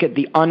 you look at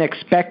the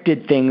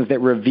unexpected things that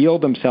reveal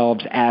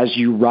themselves as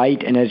you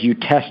write and as you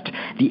test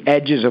the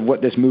edges of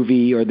what this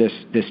movie or this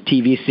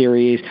TV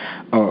series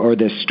or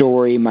this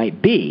story might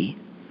be.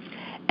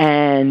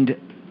 And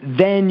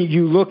then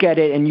you look at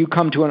it and you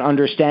come to an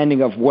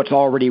understanding of what's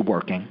already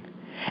working.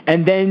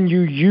 And then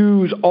you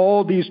use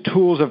all these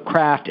tools of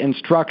craft and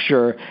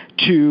structure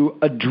to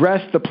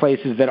address the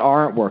places that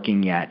aren't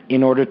working yet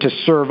in order to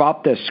serve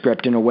up this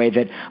script in a way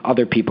that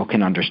other people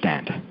can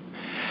understand.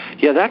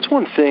 Yeah, that's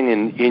one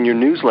thing in your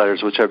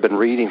newsletters, which I've been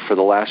reading for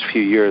the last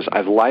few years.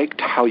 I've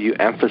liked how you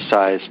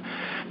emphasize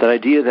that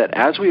idea that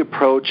as we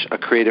approach a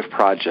creative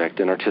project,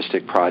 an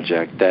artistic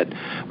project, that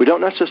we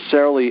don't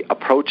necessarily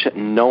approach it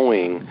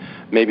knowing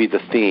maybe the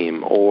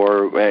theme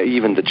or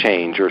even the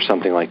change or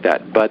something like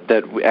that, but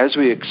that as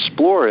we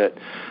explore it,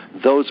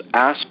 those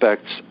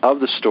aspects of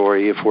the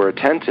story, if we're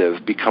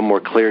attentive, become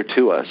more clear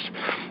to us.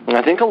 And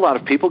I think a lot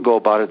of people go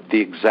about it the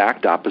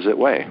exact opposite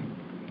way.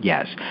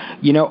 Yes.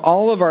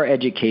 All of our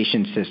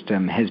education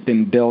system has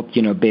been built,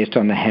 based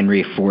on the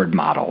Henry Ford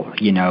model.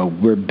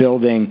 We're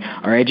building,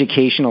 our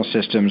educational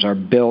systems are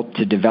built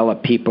to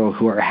develop people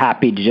who are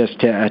happy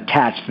to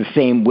attach the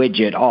same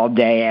widget all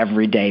day,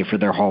 every day for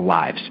their whole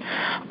lives.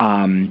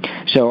 Our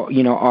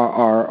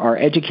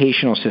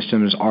educational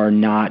systems are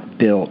not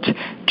built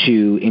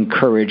to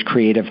encourage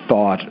creative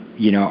thought,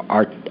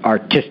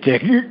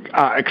 artistic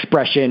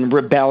expression,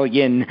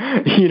 rebellion,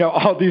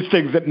 all these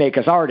things that make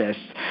us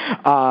artists.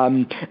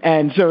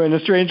 And so in a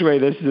strange way,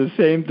 this is the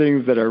same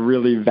things that are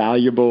really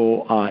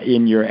valuable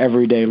in your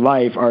everyday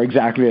life are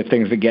exactly the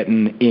things that get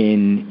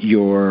in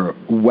your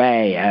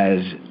way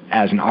as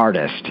an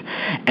artist.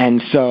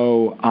 And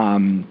so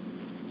can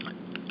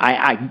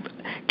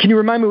you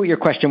remind me what your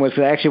question was?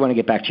 Because I actually want to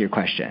get back to your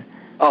question.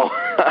 Oh,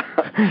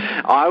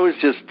 I was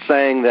just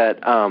saying that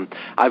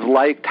I've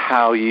liked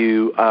how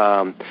you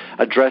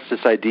address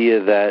this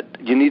idea that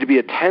you need to be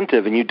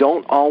attentive, and you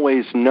don't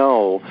always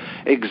know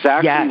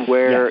exactly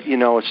where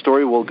a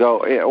story will go,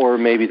 or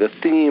maybe the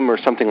theme or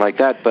something like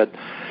that. But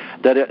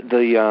that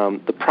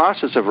the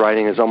process of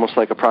writing is almost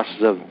like a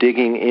process of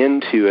digging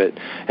into it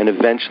and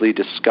eventually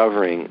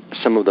discovering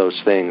some of those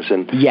things.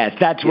 And yes,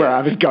 that's where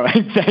I was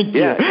going. Thank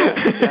you.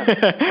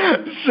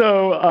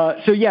 So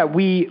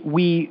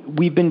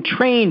we've been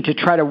trained to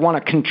try to want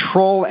to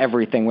control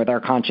everything with our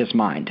conscious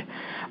mind.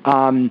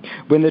 When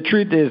the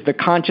truth is the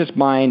conscious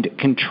mind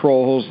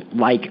controls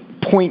like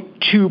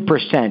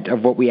 0.2%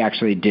 of what we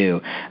actually do.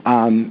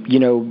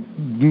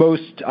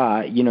 Most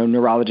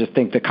neurologists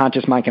think the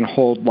conscious mind can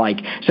hold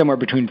like somewhere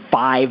between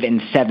 5 and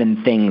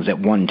 7 things at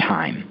one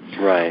time.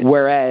 Right.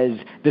 Whereas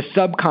the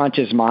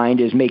subconscious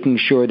mind is making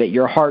sure that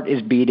your heart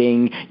is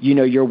beating,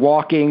 you're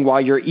walking while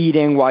you're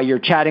eating, while you're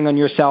chatting on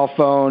your cell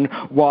phone,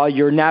 while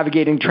you're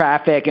navigating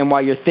traffic, and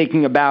while you're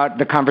thinking about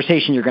the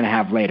conversation you're going to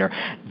have later.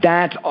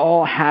 That's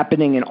all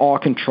happening and all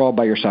controlled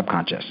by your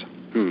subconscious.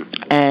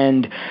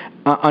 And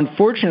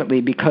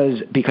unfortunately,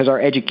 because our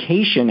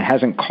education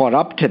hasn't caught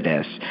up to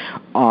this,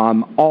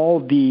 all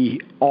the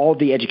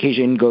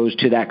education goes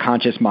to that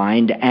conscious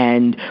mind,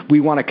 and we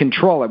want to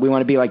control it. We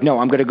want to be like, no,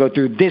 I'm going to go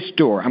through this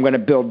door. I'm going to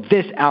build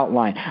this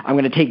outline. I'm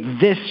going to take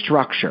this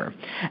structure.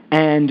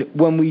 And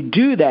when we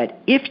do that,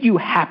 if you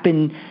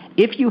happen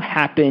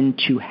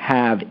to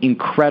have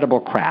incredible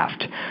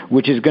craft,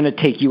 which is going to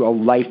take you a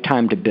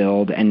lifetime to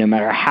build, and no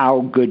matter how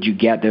good you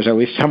get, there's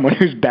always someone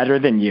who's better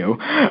than you.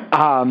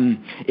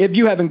 If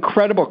you have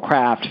incredible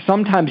craft,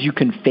 sometimes you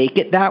can fake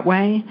it that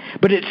way,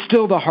 but it's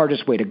still the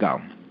hardest way to go.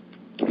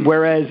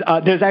 Whereas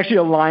there's actually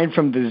a line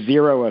from The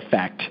Zero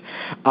Effect,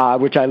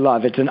 which I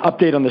love. It's an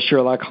update on the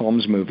Sherlock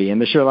Holmes movie.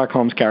 And the Sherlock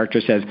Holmes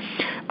character says,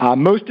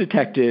 most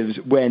detectives,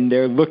 when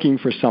they're looking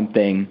for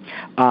something,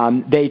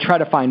 they try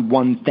to find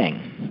one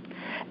thing.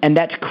 And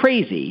that's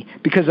crazy,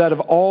 because out of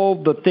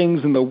all the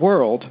things in the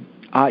world,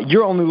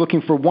 you're only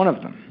looking for one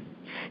of them.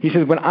 He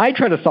says, when I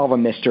try to solve a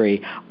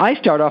mystery, I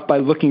start off by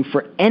looking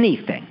for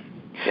anything.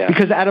 Yeah.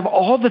 Because out of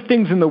all the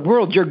things in the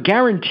world, you're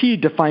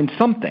guaranteed to find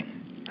something.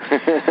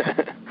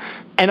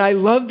 And I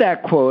love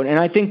that quote, and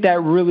I think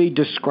that really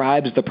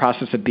describes the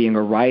process of being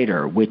a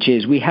writer, which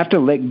is we have to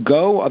let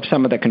go of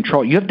some of the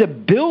control. You have to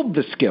build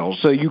the skills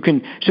so that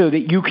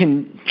you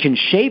can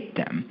shape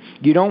them.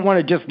 You don't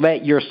want to just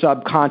let your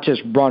subconscious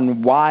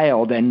run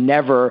wild and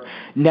never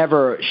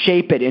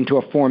shape it into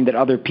a form that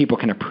other people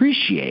can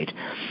appreciate.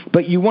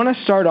 But you want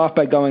to start off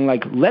by going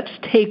like, let's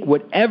take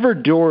whatever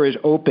door is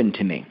open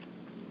to me.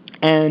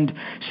 And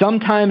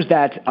sometimes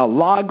that's a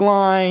log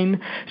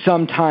line,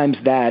 sometimes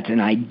that's an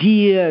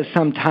idea,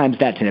 sometimes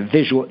that's a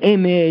visual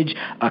image,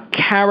 a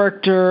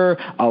character,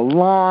 a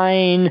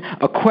line,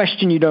 a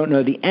question you don't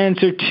know the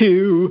answer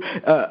to,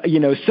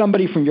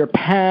 somebody from your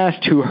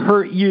past who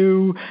hurt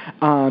you,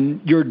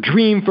 your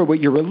dream for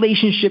what your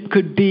relationship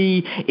could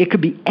be. It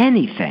could be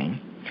anything.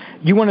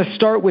 You want to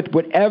start with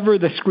whatever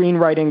the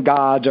screenwriting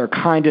gods are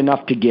kind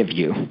enough to give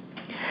you.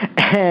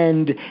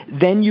 And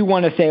then you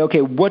want to say,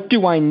 okay, what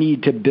do I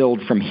need to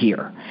build from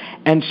here?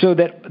 And so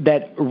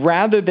that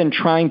rather than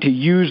trying to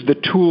use the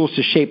tools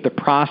to shape the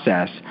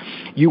process,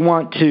 you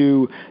want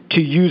to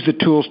use the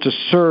tools to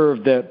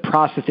serve the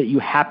process that you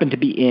happen to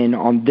be in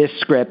on this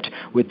script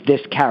with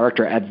this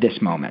character at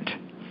this moment.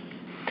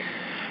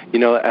 You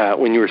know,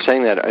 when you were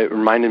saying that, it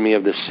reminded me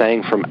of this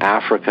saying from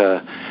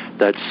Africa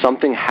that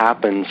something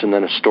happens and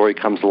then a story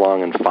comes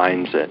along and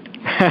finds it.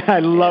 I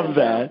love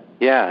that.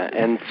 Yeah,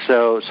 and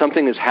so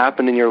something has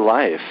happened in your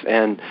life,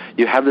 and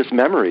you have this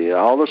memory,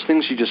 all those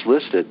things you just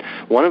listed.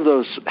 One of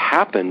those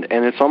happened,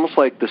 and it's almost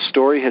like the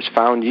story has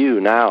found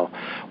you. Now,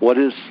 what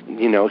is,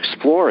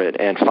 explore it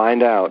and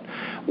find out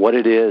what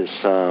it is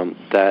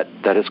that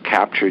has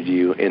captured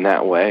you in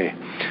that way.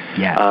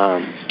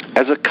 Yeah.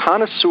 As a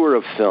connoisseur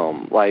of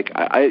film,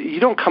 you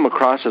don't come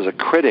across as a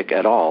critic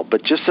at all,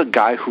 but just a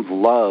guy who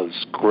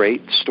loves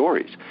great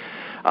stories.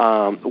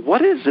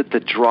 What is it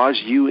that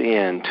draws you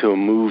in to a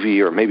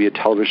movie or maybe a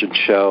television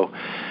show?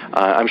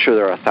 I'm sure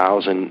there are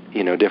 1,000,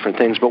 different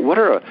things, but what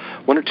are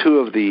one or two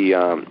of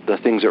the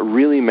things that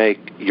really make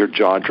your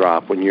jaw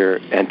drop when you're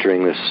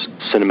entering this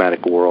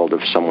cinematic world of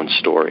someone's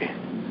story?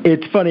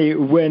 It's funny,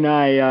 when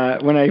I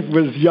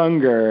was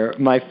younger,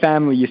 my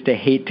family used to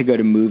hate to go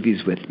to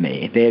movies with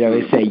me. They'd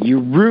always say,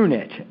 "You ruin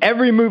it.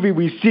 Every movie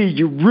we see,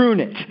 you ruin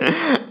it."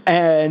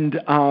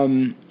 And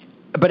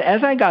but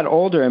as I got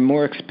older and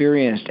more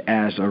experienced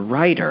as a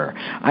writer,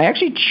 I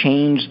actually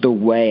changed the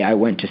way I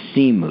went to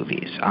see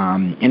movies.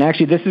 And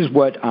actually, this is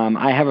what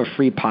I have a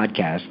free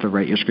podcast, the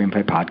Write Your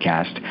Screenplay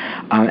podcast,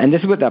 and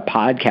this is what that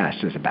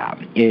podcast is about.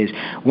 Is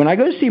when I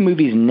go to see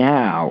movies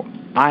now,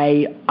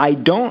 I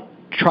don't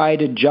try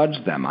to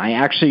judge them. I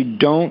actually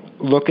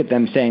don't look at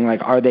them saying,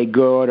 are they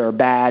good or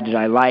bad? Did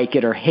I like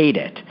it or hate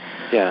it?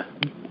 Yeah.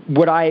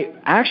 What I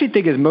actually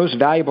think is most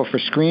valuable for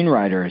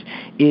screenwriters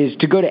is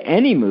to go to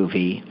any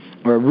movie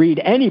or read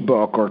any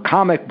book or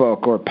comic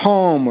book or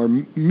poem or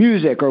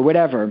music or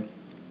whatever,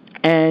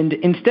 and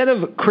instead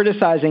of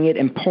criticizing it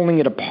and pulling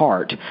it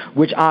apart,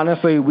 which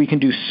honestly we can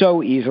do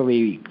so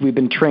easily, we've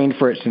been trained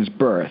for it since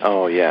birth.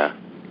 Oh, yeah.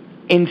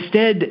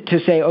 Instead to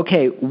say,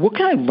 okay, what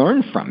can I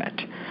learn from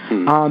it?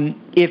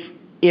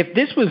 If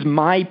this was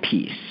my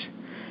piece,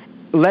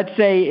 let's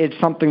say it's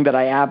something that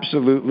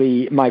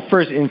my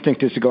first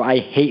instinct is to go, I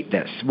hate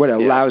this. What a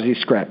lousy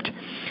script.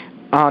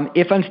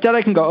 If instead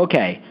I can go,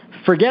 okay,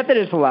 forget that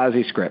it's a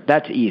lousy script.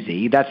 That's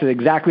easy. That's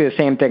exactly the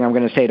same thing I'm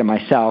going to say to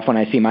myself when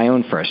I see my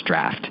own first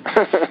draft.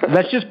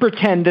 Let's just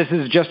pretend this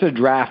is just a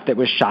draft that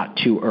was shot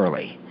too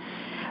early.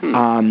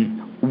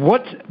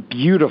 What's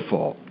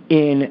beautiful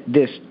in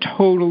this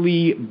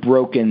totally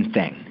broken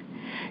thing?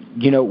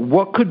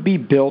 What could be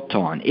built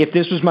on? If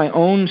this was my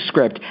own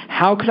script,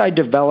 how could I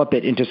develop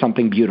it into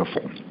something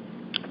beautiful?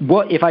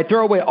 If I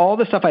throw away all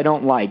the stuff I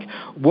don't like,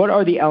 what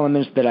are the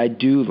elements that I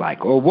do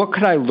like? Or what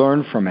could I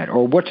learn from it?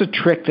 Or what's a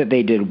trick that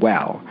they did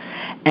well?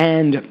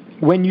 And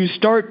when you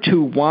start to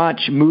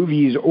watch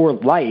movies or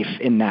life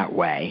in that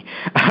way,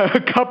 a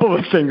couple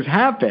of things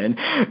happen.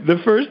 The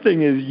first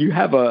thing is you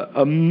have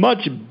a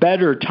much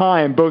better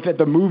time both at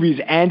the movies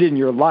and in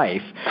your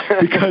life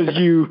because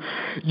you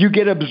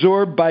get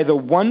absorbed by the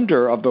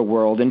wonder of the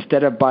world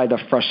instead of by the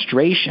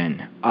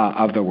frustration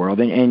of the world,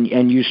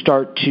 and you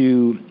start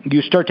to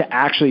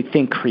actually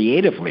think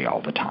creatively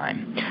all the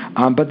time.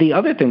 But the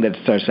other thing that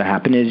starts to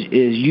happen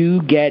is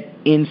you get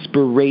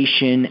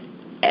inspiration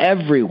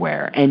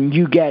everywhere, and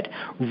you get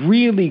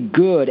really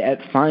good at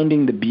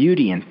finding the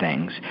beauty in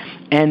things.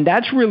 And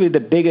that's really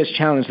the biggest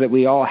challenge that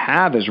we all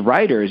have as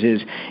writers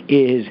is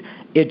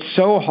it's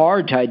so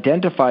hard to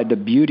identify the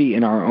beauty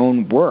in our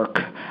own work.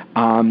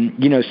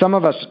 Some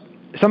of us,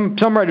 some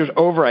writers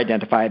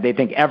over-identify it. They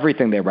think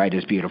everything they write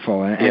is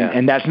beautiful,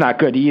 and that's not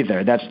good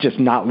either. That's just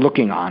not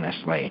looking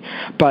honestly.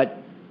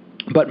 But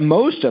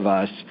most of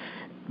us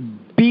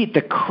beat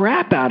the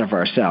crap out of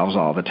ourselves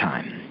all the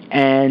time.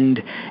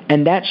 And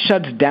that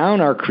shuts down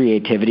our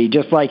creativity,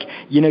 just like,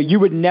 you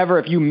would never,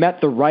 if you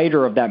met the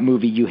writer of that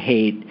movie you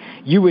hate,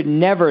 you would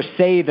never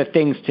say the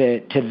things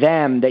to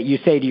them that you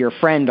say to your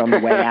friend on the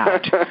way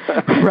out,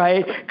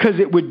 right?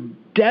 Because it would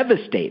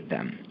devastate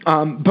them.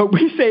 But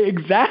we say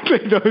exactly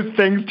those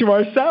things to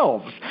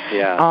ourselves.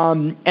 Yeah.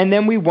 And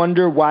then we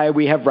wonder why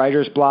we have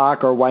writer's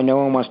block or why no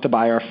one wants to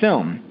buy our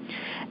film.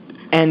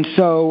 And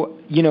so,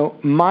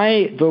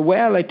 the way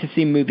I like to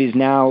see movies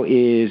now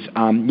is,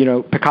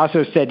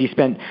 Picasso said he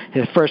spent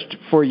his first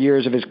 4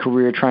 years of his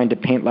career trying to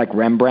paint like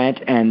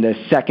Rembrandt and the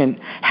second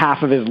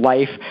half of his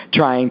life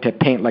trying to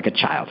paint like a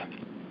child.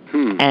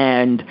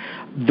 And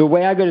the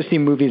way I go to see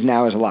movies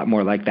now is a lot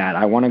more like that.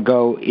 I want to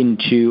go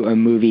into a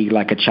movie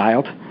like a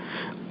child,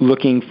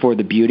 looking for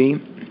the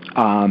beauty.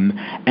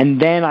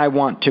 And then I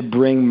want to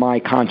bring my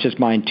conscious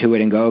mind to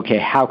it and go, okay,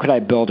 how could I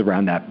build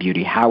around that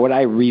beauty? How would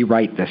I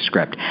rewrite this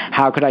script?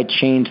 How could I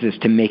change this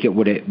to make it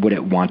what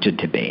it wanted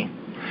to be?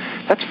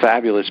 That's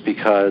fabulous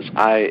because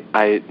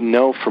I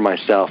know for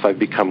myself I've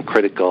become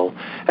critical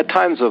at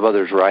times of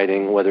others'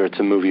 writing, whether it's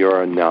a movie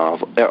or a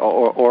novel,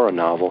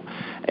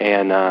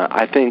 And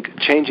I think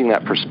changing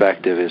that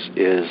perspective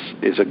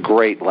is a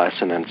great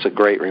lesson, and it's a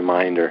great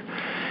reminder.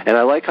 And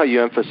I like how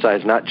you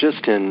emphasize not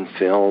just in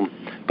film,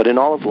 but in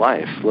all of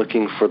life,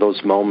 looking for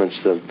those moments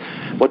of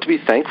what to be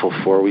thankful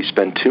for. We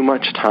spend too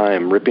much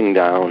time ripping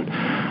down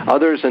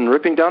others and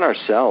ripping down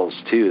ourselves,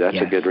 too. That's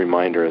a good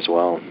reminder as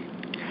well.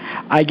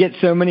 I get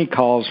so many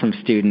calls from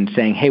students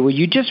saying, hey, will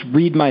you just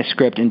read my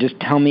script and just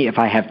tell me if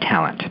I have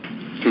talent?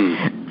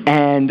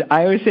 And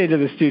I always say to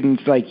the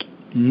students, like,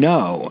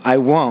 no, I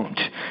won't,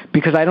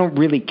 because I don't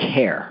really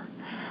care.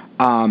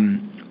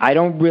 I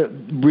don't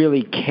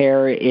really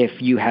care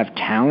if you have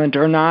talent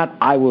or not.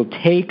 I will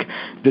take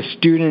the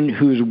student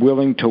who's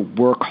willing to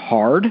work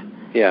hard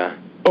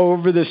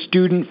over the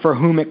student for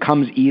whom it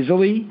comes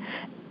easily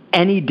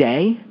any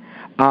day.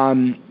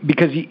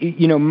 Because,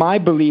 my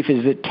belief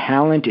is that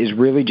talent is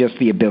really just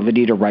the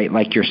ability to write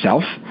like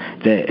yourself,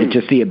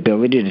 just the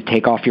ability to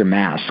take off your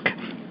mask.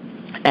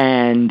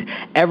 And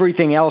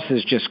everything else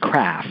is just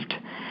craft.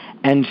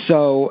 And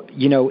so,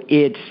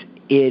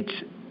 it's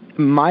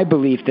my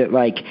belief that,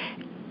 like,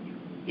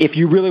 if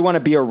you really want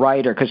to be a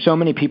writer, because so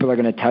many people are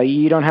going to tell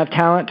you don't have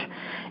talent,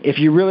 if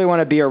you really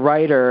want to be a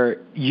writer,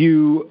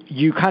 you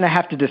kind of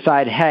have to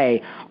decide,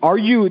 hey,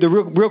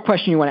 the real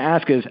question you want to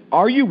ask is,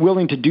 are you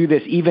willing to do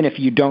this even if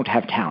you don't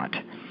have talent?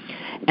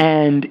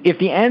 And if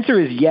the answer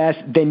is yes,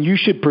 then you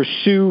should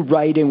pursue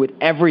writing with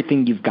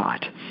everything you've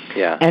got.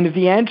 Yeah. And if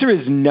the answer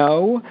is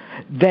no,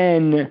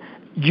 then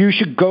you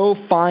should go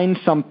find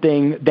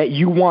something that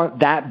you want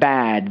that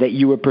bad that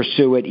you would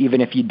pursue it even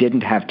if you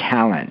didn't have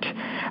talent.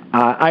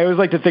 I always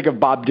like to think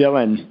of Bob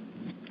Dylan.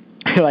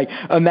 Like,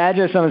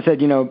 imagine if someone said,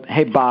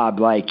 hey, Bob,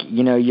 like,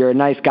 you're a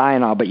nice guy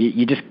and all, but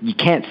you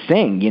can't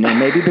sing,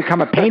 maybe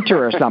become a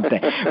painter or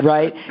something,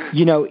 right?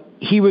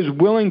 He was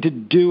willing to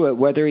do it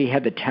whether he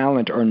had the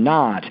talent or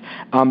not.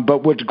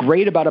 But what's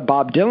great about a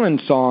Bob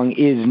Dylan song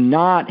is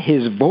not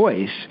his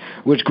voice.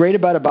 What's great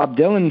about a Bob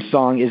Dylan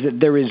song is that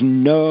there is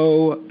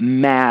no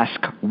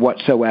mask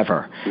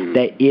whatsoever,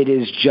 that it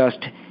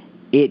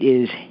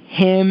is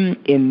him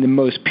in the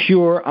most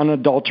pure,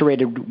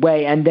 unadulterated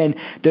way, and then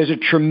there's a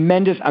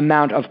tremendous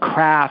amount of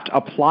craft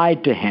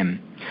applied to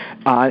him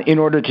in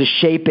order to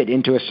shape it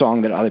into a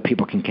song that other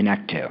people can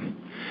connect to.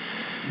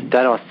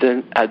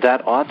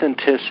 That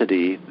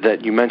authenticity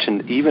that you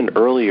mentioned even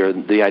earlier,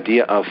 the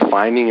idea of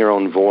finding your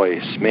own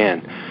voice,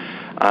 man,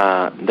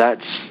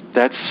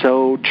 that's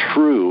so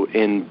true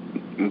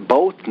in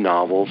both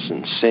novels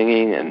and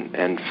singing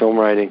and film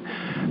writing,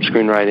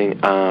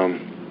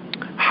 screenwriting.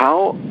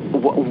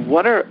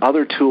 What are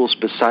other tools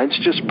besides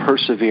just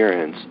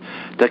perseverance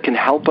that can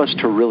help us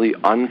to really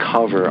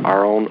uncover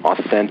our own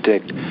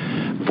authentic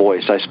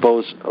voice? I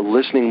suppose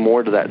listening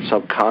more to that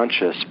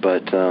subconscious,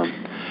 but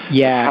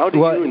how do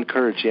you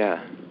encourage?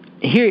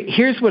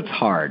 Here's what's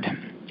hard.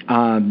 There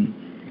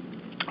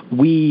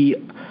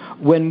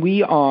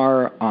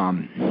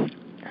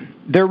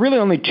are really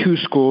only two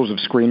schools of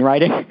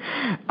screenwriting.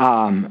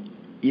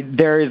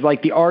 There is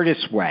like the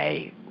artist's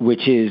way,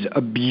 which is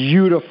a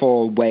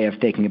beautiful way of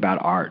thinking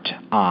about art,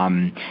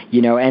 and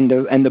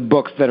the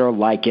books that are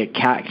like it,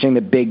 Catching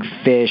the Big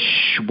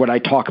Fish, what I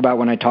talk about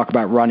when I talk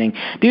about running.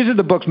 These are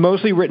the books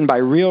mostly written by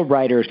real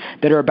writers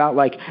that are about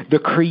like the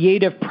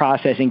creative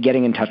process and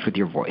getting in touch with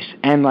your voice.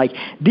 And like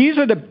these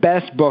are the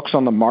best books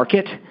on the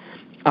market.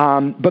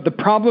 But the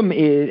problem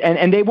is,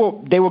 and they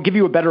will give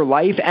you a better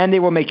life and they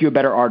will make you a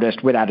better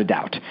artist without a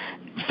doubt.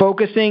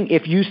 Focusing,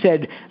 if you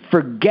said,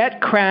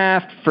 forget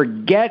craft,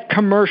 forget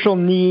commercial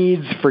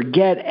needs,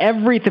 forget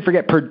everything,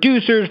 forget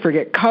producers,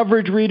 forget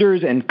coverage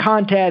readers and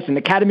contests and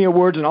Academy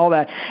Awards and all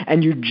that,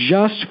 and you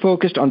just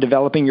focused on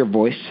developing your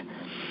voice.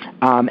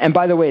 And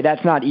by the way,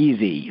 that's not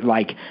easy.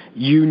 Like,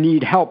 you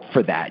need help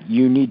for that.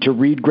 You need to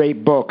read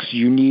great books.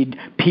 You need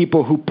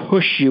people who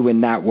push you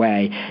in that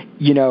way,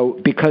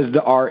 because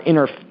our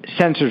inner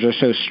sensors are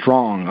so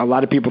strong. A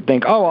lot of people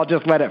think, oh, I'll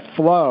just let it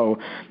flow.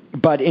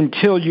 But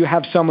until you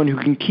have someone who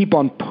can keep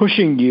on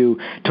pushing you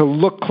to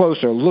look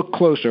closer,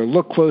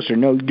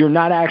 no, you're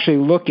not actually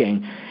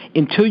looking.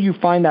 Until you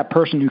find that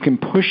person who can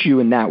push you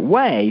in that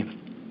way,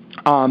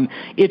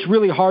 it's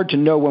really hard to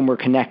know when we're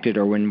connected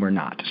or when we're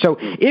not. So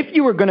if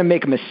you were going to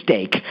make a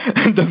mistake,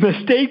 the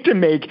mistake to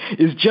make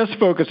is just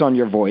focus on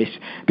your voice,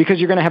 because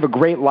you're going to have a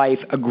great life,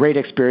 a great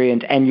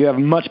experience, and you have a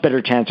much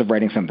better chance of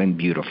writing something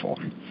beautiful.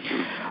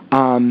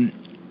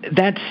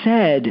 That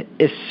said,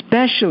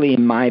 especially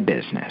in my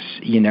business,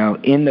 in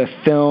the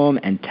film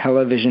and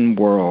television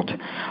world,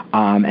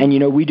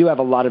 and, we do have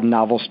a lot of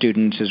novel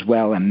students as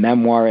well, and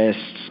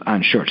memoirists,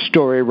 and short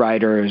story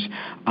writers.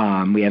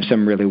 We have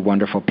some really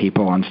wonderful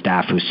people on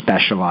staff who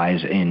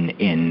specialize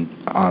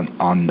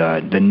on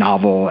the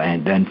novel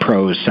and then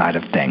prose side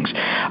of things.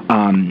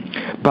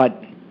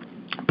 But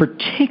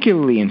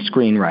particularly in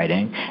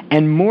screenwriting,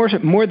 and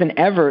more than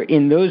ever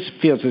in those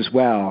fields as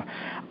well,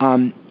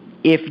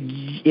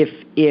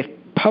 if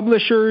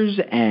publishers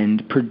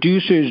and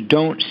producers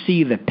don't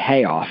see the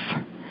payoff,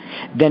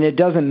 then it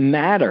doesn't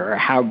matter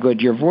how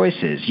good your voice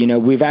is.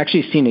 We've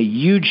actually seen a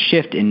huge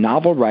shift in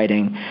novel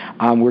writing.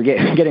 We're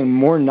getting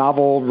more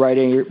novel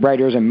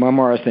writers and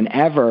memoirists than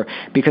ever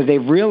because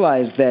they've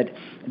realized that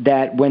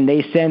when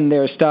they send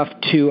their stuff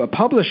to a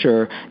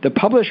publisher, the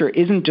publisher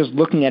isn't just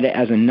looking at it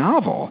as a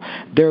novel.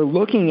 They're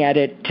looking at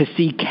it to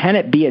see, can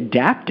it be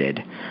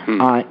adapted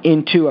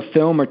into a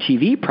film or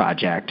TV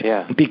project?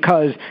 Yeah.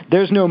 Because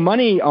there's no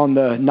money on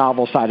the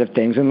novel side of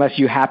things unless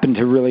you happen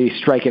to really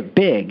strike it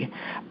big.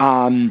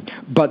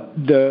 But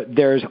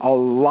there's a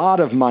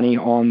lot of money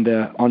on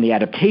the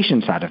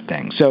adaptation side of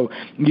things. So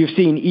you've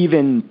seen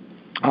even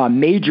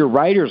major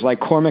writers like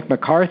Cormac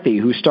McCarthy,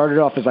 who started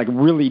off as like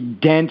really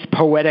dense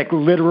poetic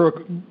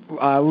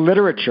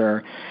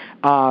literature.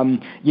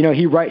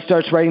 He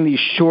starts writing these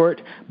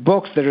short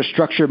books that are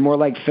structured more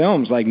like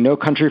films, like No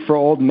Country for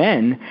Old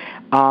Men,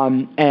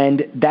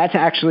 and that's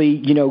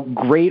actually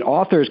great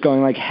authors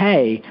going like,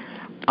 hey,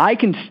 I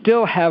can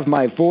still have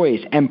my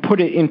voice and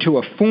put it into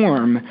a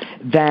form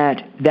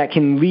that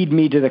can lead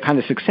me to the kind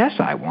of success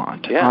I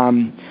want. Yeah.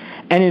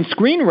 And in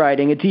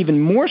screenwriting, it's even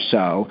more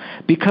so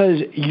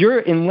because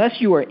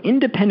unless you are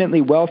independently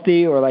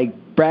wealthy or like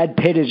Brad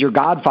Pitt is your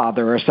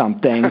godfather or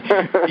something,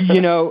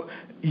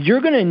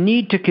 you're going to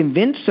need to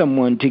convince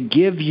someone to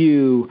give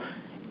you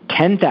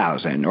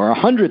 $10,000 or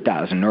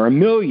 $100,000 or $1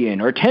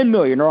 million or $10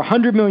 million or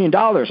 $100 million,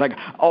 like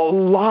a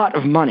lot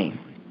of money.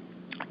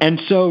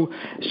 And so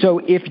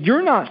if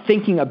you're not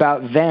thinking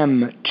about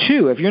them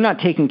too, if you're not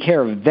taking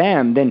care of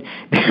them, then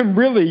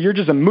really you're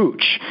just a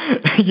mooch,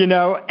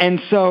 And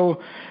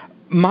so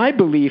my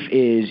belief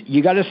is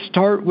you got to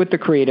start with the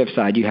creative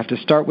side. You have to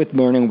start with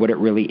learning what it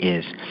really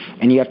is,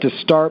 and you have to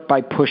start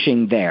by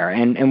pushing there.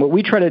 And what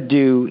we try to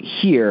do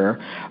here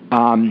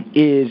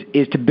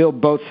is to build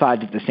both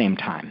sides at the same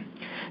time.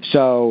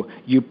 So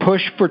you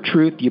push for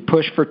truth,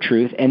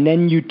 and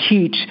then you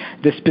teach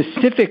the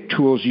specific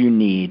tools you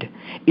need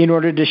in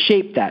order to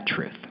shape that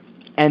truth.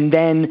 And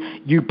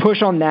then you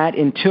push on that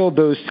until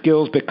those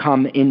skills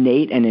become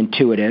innate and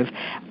intuitive.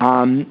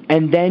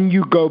 And then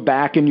you go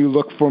back and you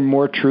look for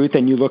more truth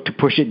and you look to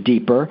push it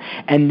deeper.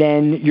 And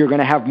then you're going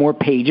to have more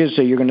pages,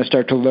 so you're going to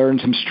start to learn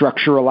some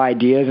structural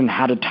ideas and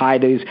how to tie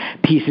those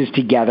pieces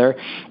together.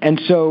 And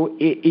so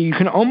you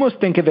can almost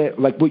think of it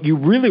like what you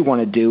really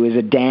want to do is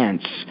a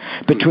dance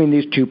between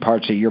these two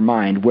parts of your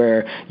mind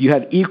where you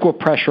have equal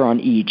pressure on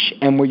each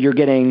and where you're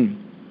getting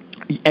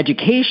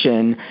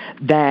education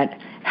that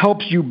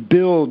helps you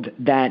build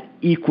that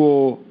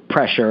equal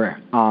pressure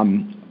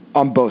on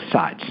both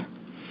sides.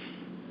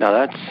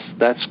 Now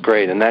that's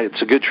great, and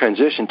it's a good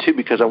transition too,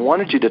 because I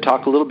wanted you to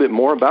talk a little bit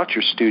more about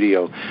your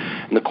studio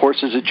and the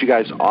courses that you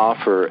guys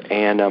offer,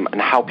 and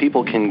how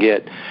people can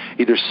get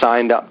either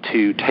signed up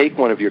to take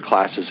one of your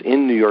classes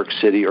in New York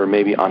City or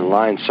maybe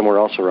online somewhere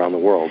else around the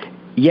world.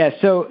 Yeah.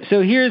 So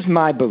here's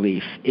my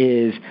belief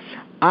is,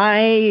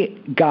 I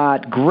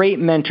got great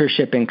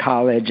mentorship in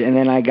college, and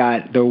then I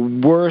got the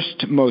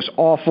worst, most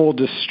awful,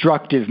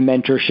 destructive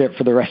mentorship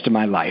for the rest of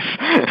my life.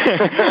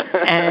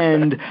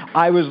 And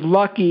I was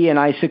lucky, and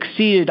I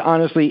succeeded,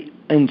 honestly,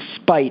 in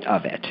spite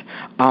of it.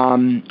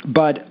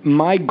 But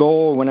my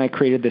goal when I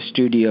created the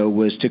studio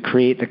was to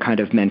create the kind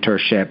of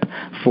mentorship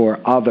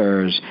for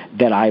others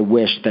that I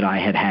wish that I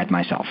had had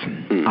myself.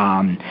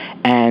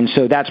 And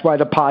so that's why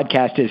the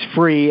podcast is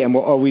free and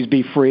will always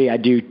be free. I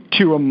do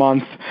 2 a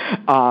month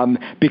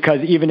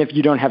because even if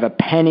you don't have a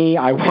penny,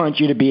 I want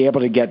you to be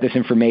able to get this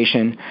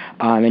information.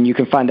 And you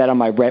can find that on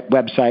my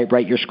website,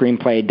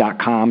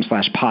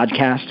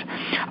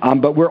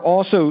 writeyourscreenplay.com/podcast. But we're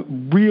also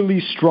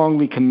really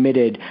strongly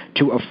committed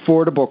to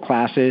affordable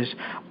classes,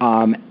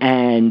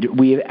 and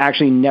we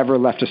actually never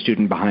left a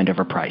student behind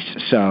over price.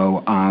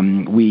 So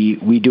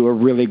we do a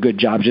really good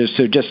job. Just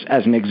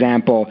as an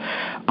example,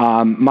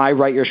 my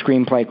Write Your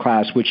Screenplay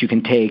class, which you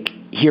can take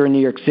here in New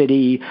York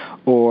City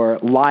or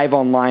live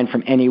online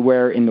from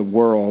anywhere in the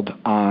world,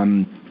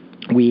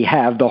 we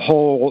have the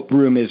whole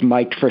room is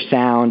mic'd for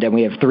sound, and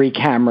we have 3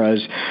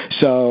 cameras.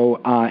 So,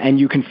 and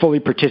you can fully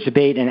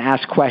participate and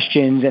ask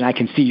questions, and I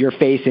can see your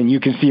face and you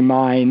can see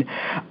mine.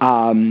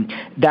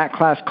 That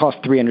class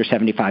costs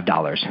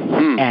 $375.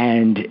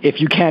 And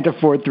if you can't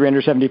afford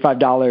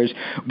 $375,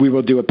 we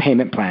will do a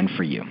payment plan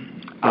for you.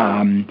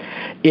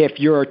 If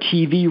you're a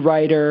TV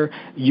writer,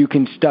 you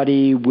can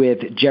study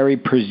with Jerry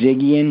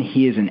Perzigian.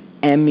 He is an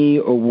Emmy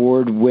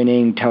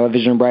award-winning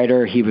television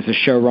writer. He was a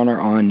showrunner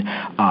on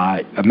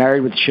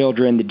Married with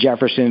Children, The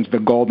Jeffersons, The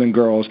Golden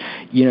Girls.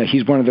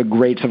 He's one of the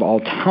greats of all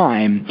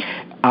time.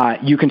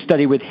 You can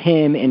study with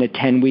him in a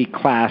 10-week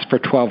class for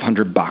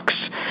 $1,200.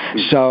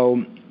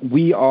 So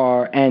we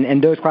are,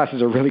 and those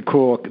classes are really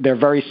cool. They're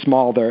very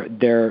small.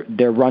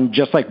 They're run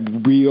just like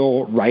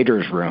real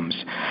writers' rooms.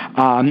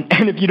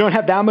 And if you don't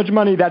have that much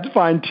money, that's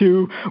fine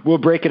too. We'll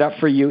break it up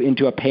for you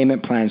into a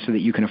payment plan so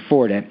that you can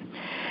afford it.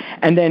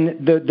 And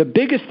then the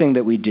biggest thing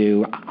that we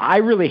do, I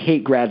really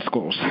hate grad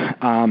schools.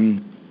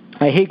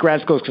 I hate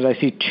grad schools because I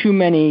see too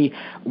many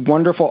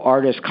wonderful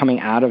artists coming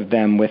out of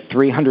them with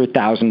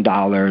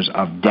 $300,000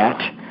 of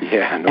debt.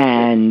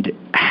 And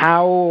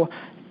how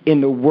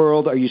in the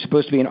world are you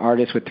supposed to be an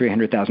artist with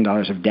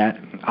 $300,000 of debt?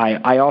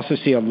 I also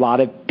see a lot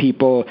of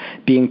people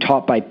being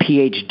taught by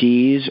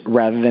PhDs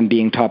rather than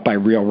being taught by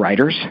real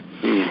writers.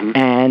 Mm-hmm.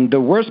 And the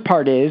worst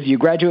part is you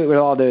graduate with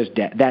all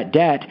that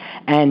debt,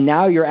 and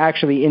now you're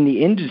actually in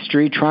the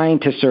industry trying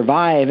to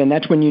survive, and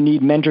that's when you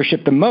need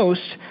mentorship the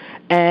most.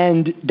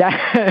 And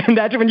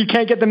that's when you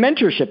can't get the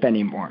mentorship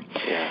anymore.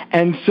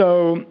 And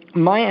so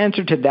my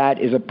answer to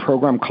that is a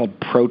program called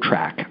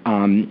ProTrack,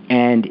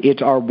 and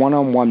it's our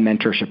one-on-one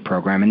mentorship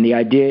program. And the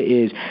idea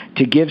is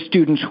to give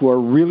students who are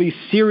really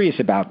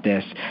serious about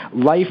this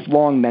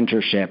lifelong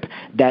mentorship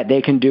that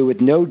they can do with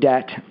no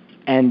debt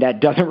and that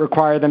doesn't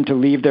require them to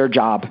leave their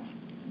job.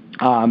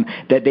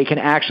 That they can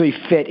actually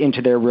fit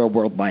into their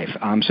real-world life.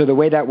 So the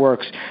way that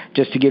works,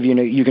 just to give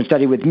you can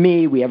study with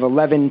me. We have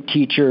 11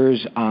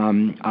 teachers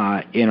in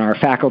our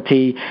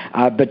faculty.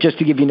 But just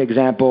to give you an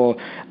example,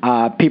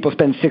 people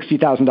spend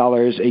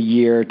 $60,000 a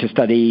year to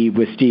study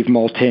with Steve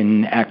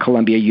Moulton at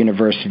Columbia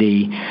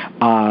University.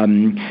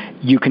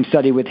 You can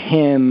study with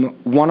him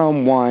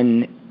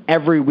one-on-one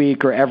every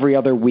week or every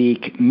other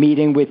week,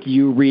 meeting with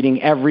you, reading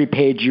every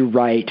page you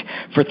write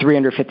for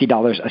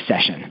 $350 a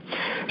session.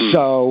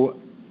 So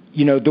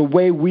the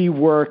way we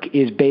work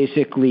is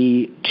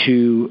basically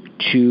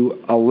to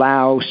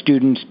allow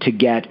students to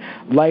get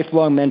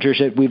lifelong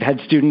mentorship. We've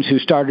had students who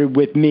started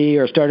with me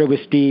or started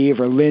with Steve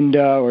or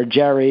Linda or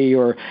Jerry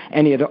or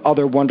any of the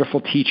other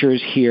wonderful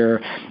teachers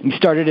here. We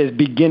started as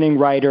beginning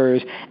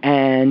writers,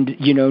 and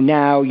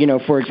now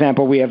for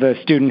example, we have a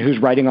student who's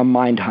writing on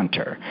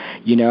Mindhunter.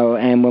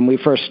 And when we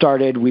first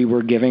started, we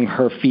were giving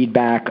her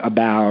feedback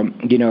about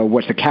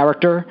what's the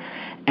character.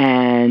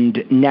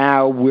 And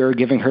now we're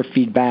giving her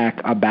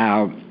feedback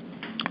about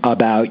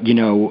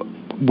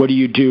what do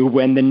you do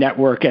when the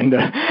network and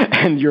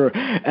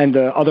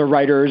the other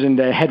writers and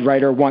the head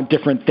writer want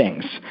different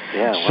things.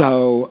 Yeah, wow.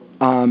 So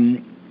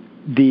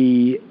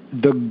the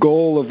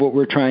goal of what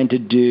we're trying to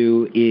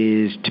do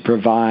is to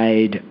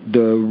provide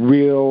the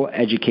real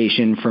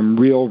education from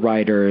real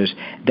writers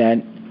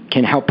that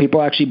can help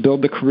people actually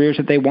build the careers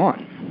that they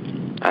want.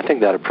 I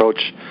think that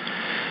approach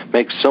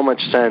makes so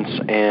much sense,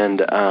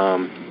 and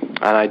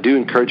I do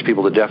encourage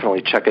people to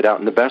definitely check it out.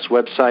 And the best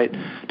website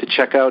to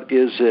check out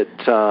is at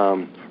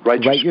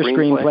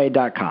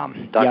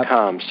writeyourscreenplay.com.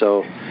 Yep.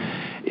 So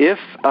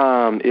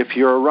if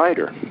you're a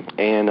writer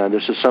and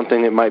this is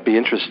something that might be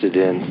interested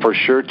in, for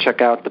sure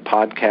check out the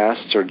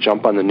podcasts or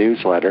jump on the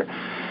newsletter,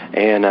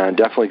 and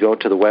definitely go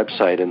to the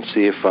website and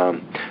see if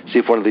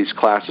one of these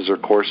classes or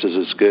courses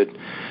is good.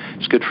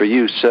 It's good for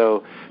you.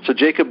 So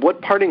Jacob,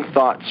 what parting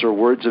thoughts or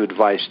words of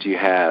advice do you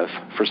have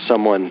for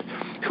someone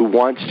who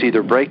wants to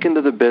either break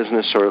into the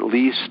business or at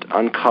least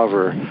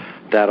uncover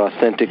that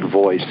authentic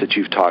voice that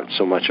you've talked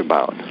so much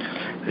about?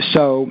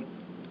 So,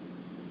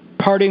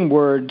 parting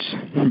words,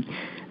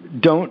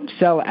 don't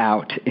sell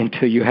out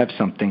until you have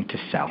something to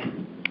sell.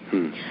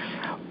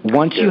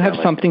 Once you have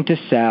something to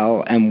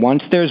sell, and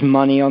once there's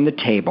money on the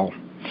table,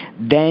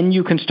 then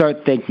you can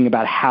start thinking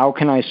about how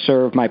can I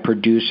serve my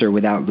producer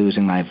without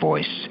losing my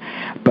voice.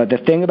 But the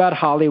thing about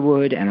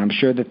Hollywood, and I'm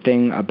sure the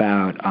thing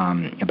about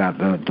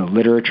the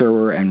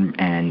literature and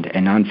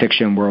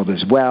nonfiction world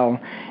as well,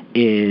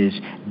 is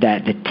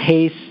that the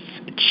tastes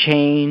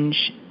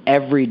change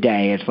every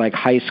day. It's like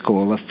high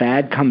school. A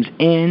fad comes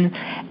in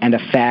and a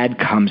fad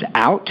comes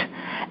out.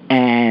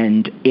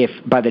 And if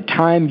by the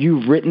time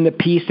you've written the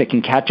piece that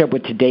can catch up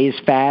with today's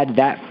fad,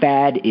 that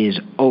fad is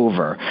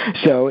over.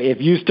 So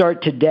if you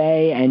start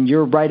today and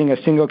you're writing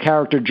a single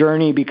character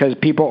journey because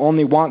people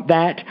only want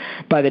that,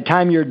 by the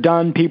time you're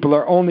done, people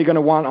are only going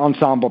to want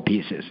ensemble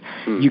pieces.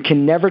 You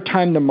can never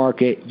time the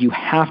market. You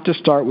have to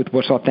start with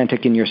what's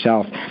authentic in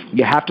yourself.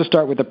 You have to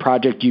start with a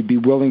project you'd be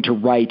willing to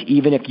write,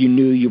 even if you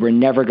knew you were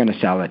never going to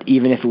sell it,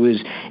 even if it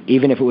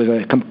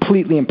was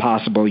completely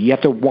impossible. You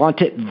have to want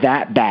it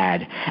that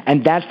bad,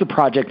 and that's the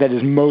project that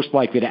is most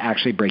likely to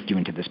actually break you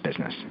into this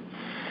business.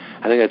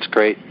 I think that's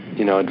great,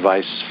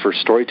 advice for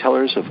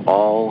storytellers of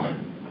all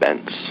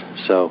bents.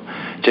 So,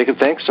 Jacob,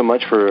 thanks so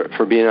much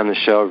for being on the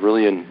show. I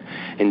really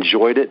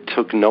enjoyed it.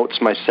 Took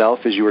notes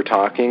myself as you were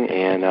talking,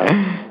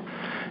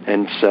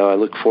 and so I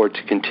look forward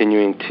to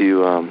continuing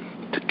to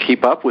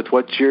keep up with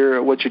what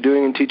you're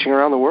doing and teaching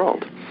around the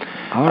world.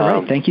 All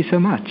right. Thank you so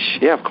much.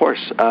 Yeah, of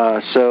course.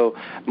 So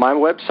my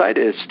website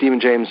is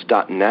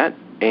stephenjames.net.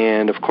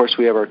 And, of course,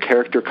 we have our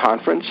character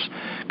conference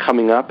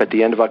coming up at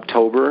the end of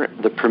October,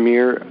 the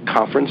premier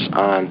conference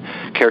on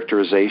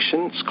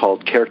characterization. It's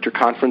called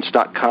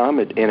characterconference.com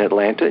in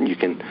Atlanta, and you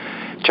can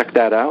check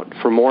that out.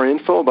 For more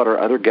info about our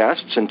other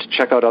guests and to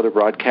check out other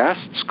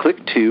broadcasts,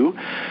 click to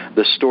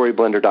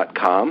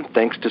thestoryblender.com.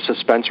 Thanks to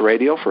Suspense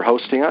Radio for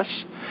hosting us.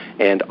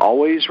 And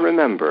always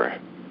remember,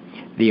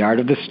 the art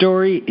of the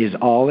story is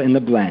all in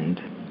the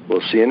blend. We'll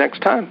see you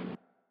next time.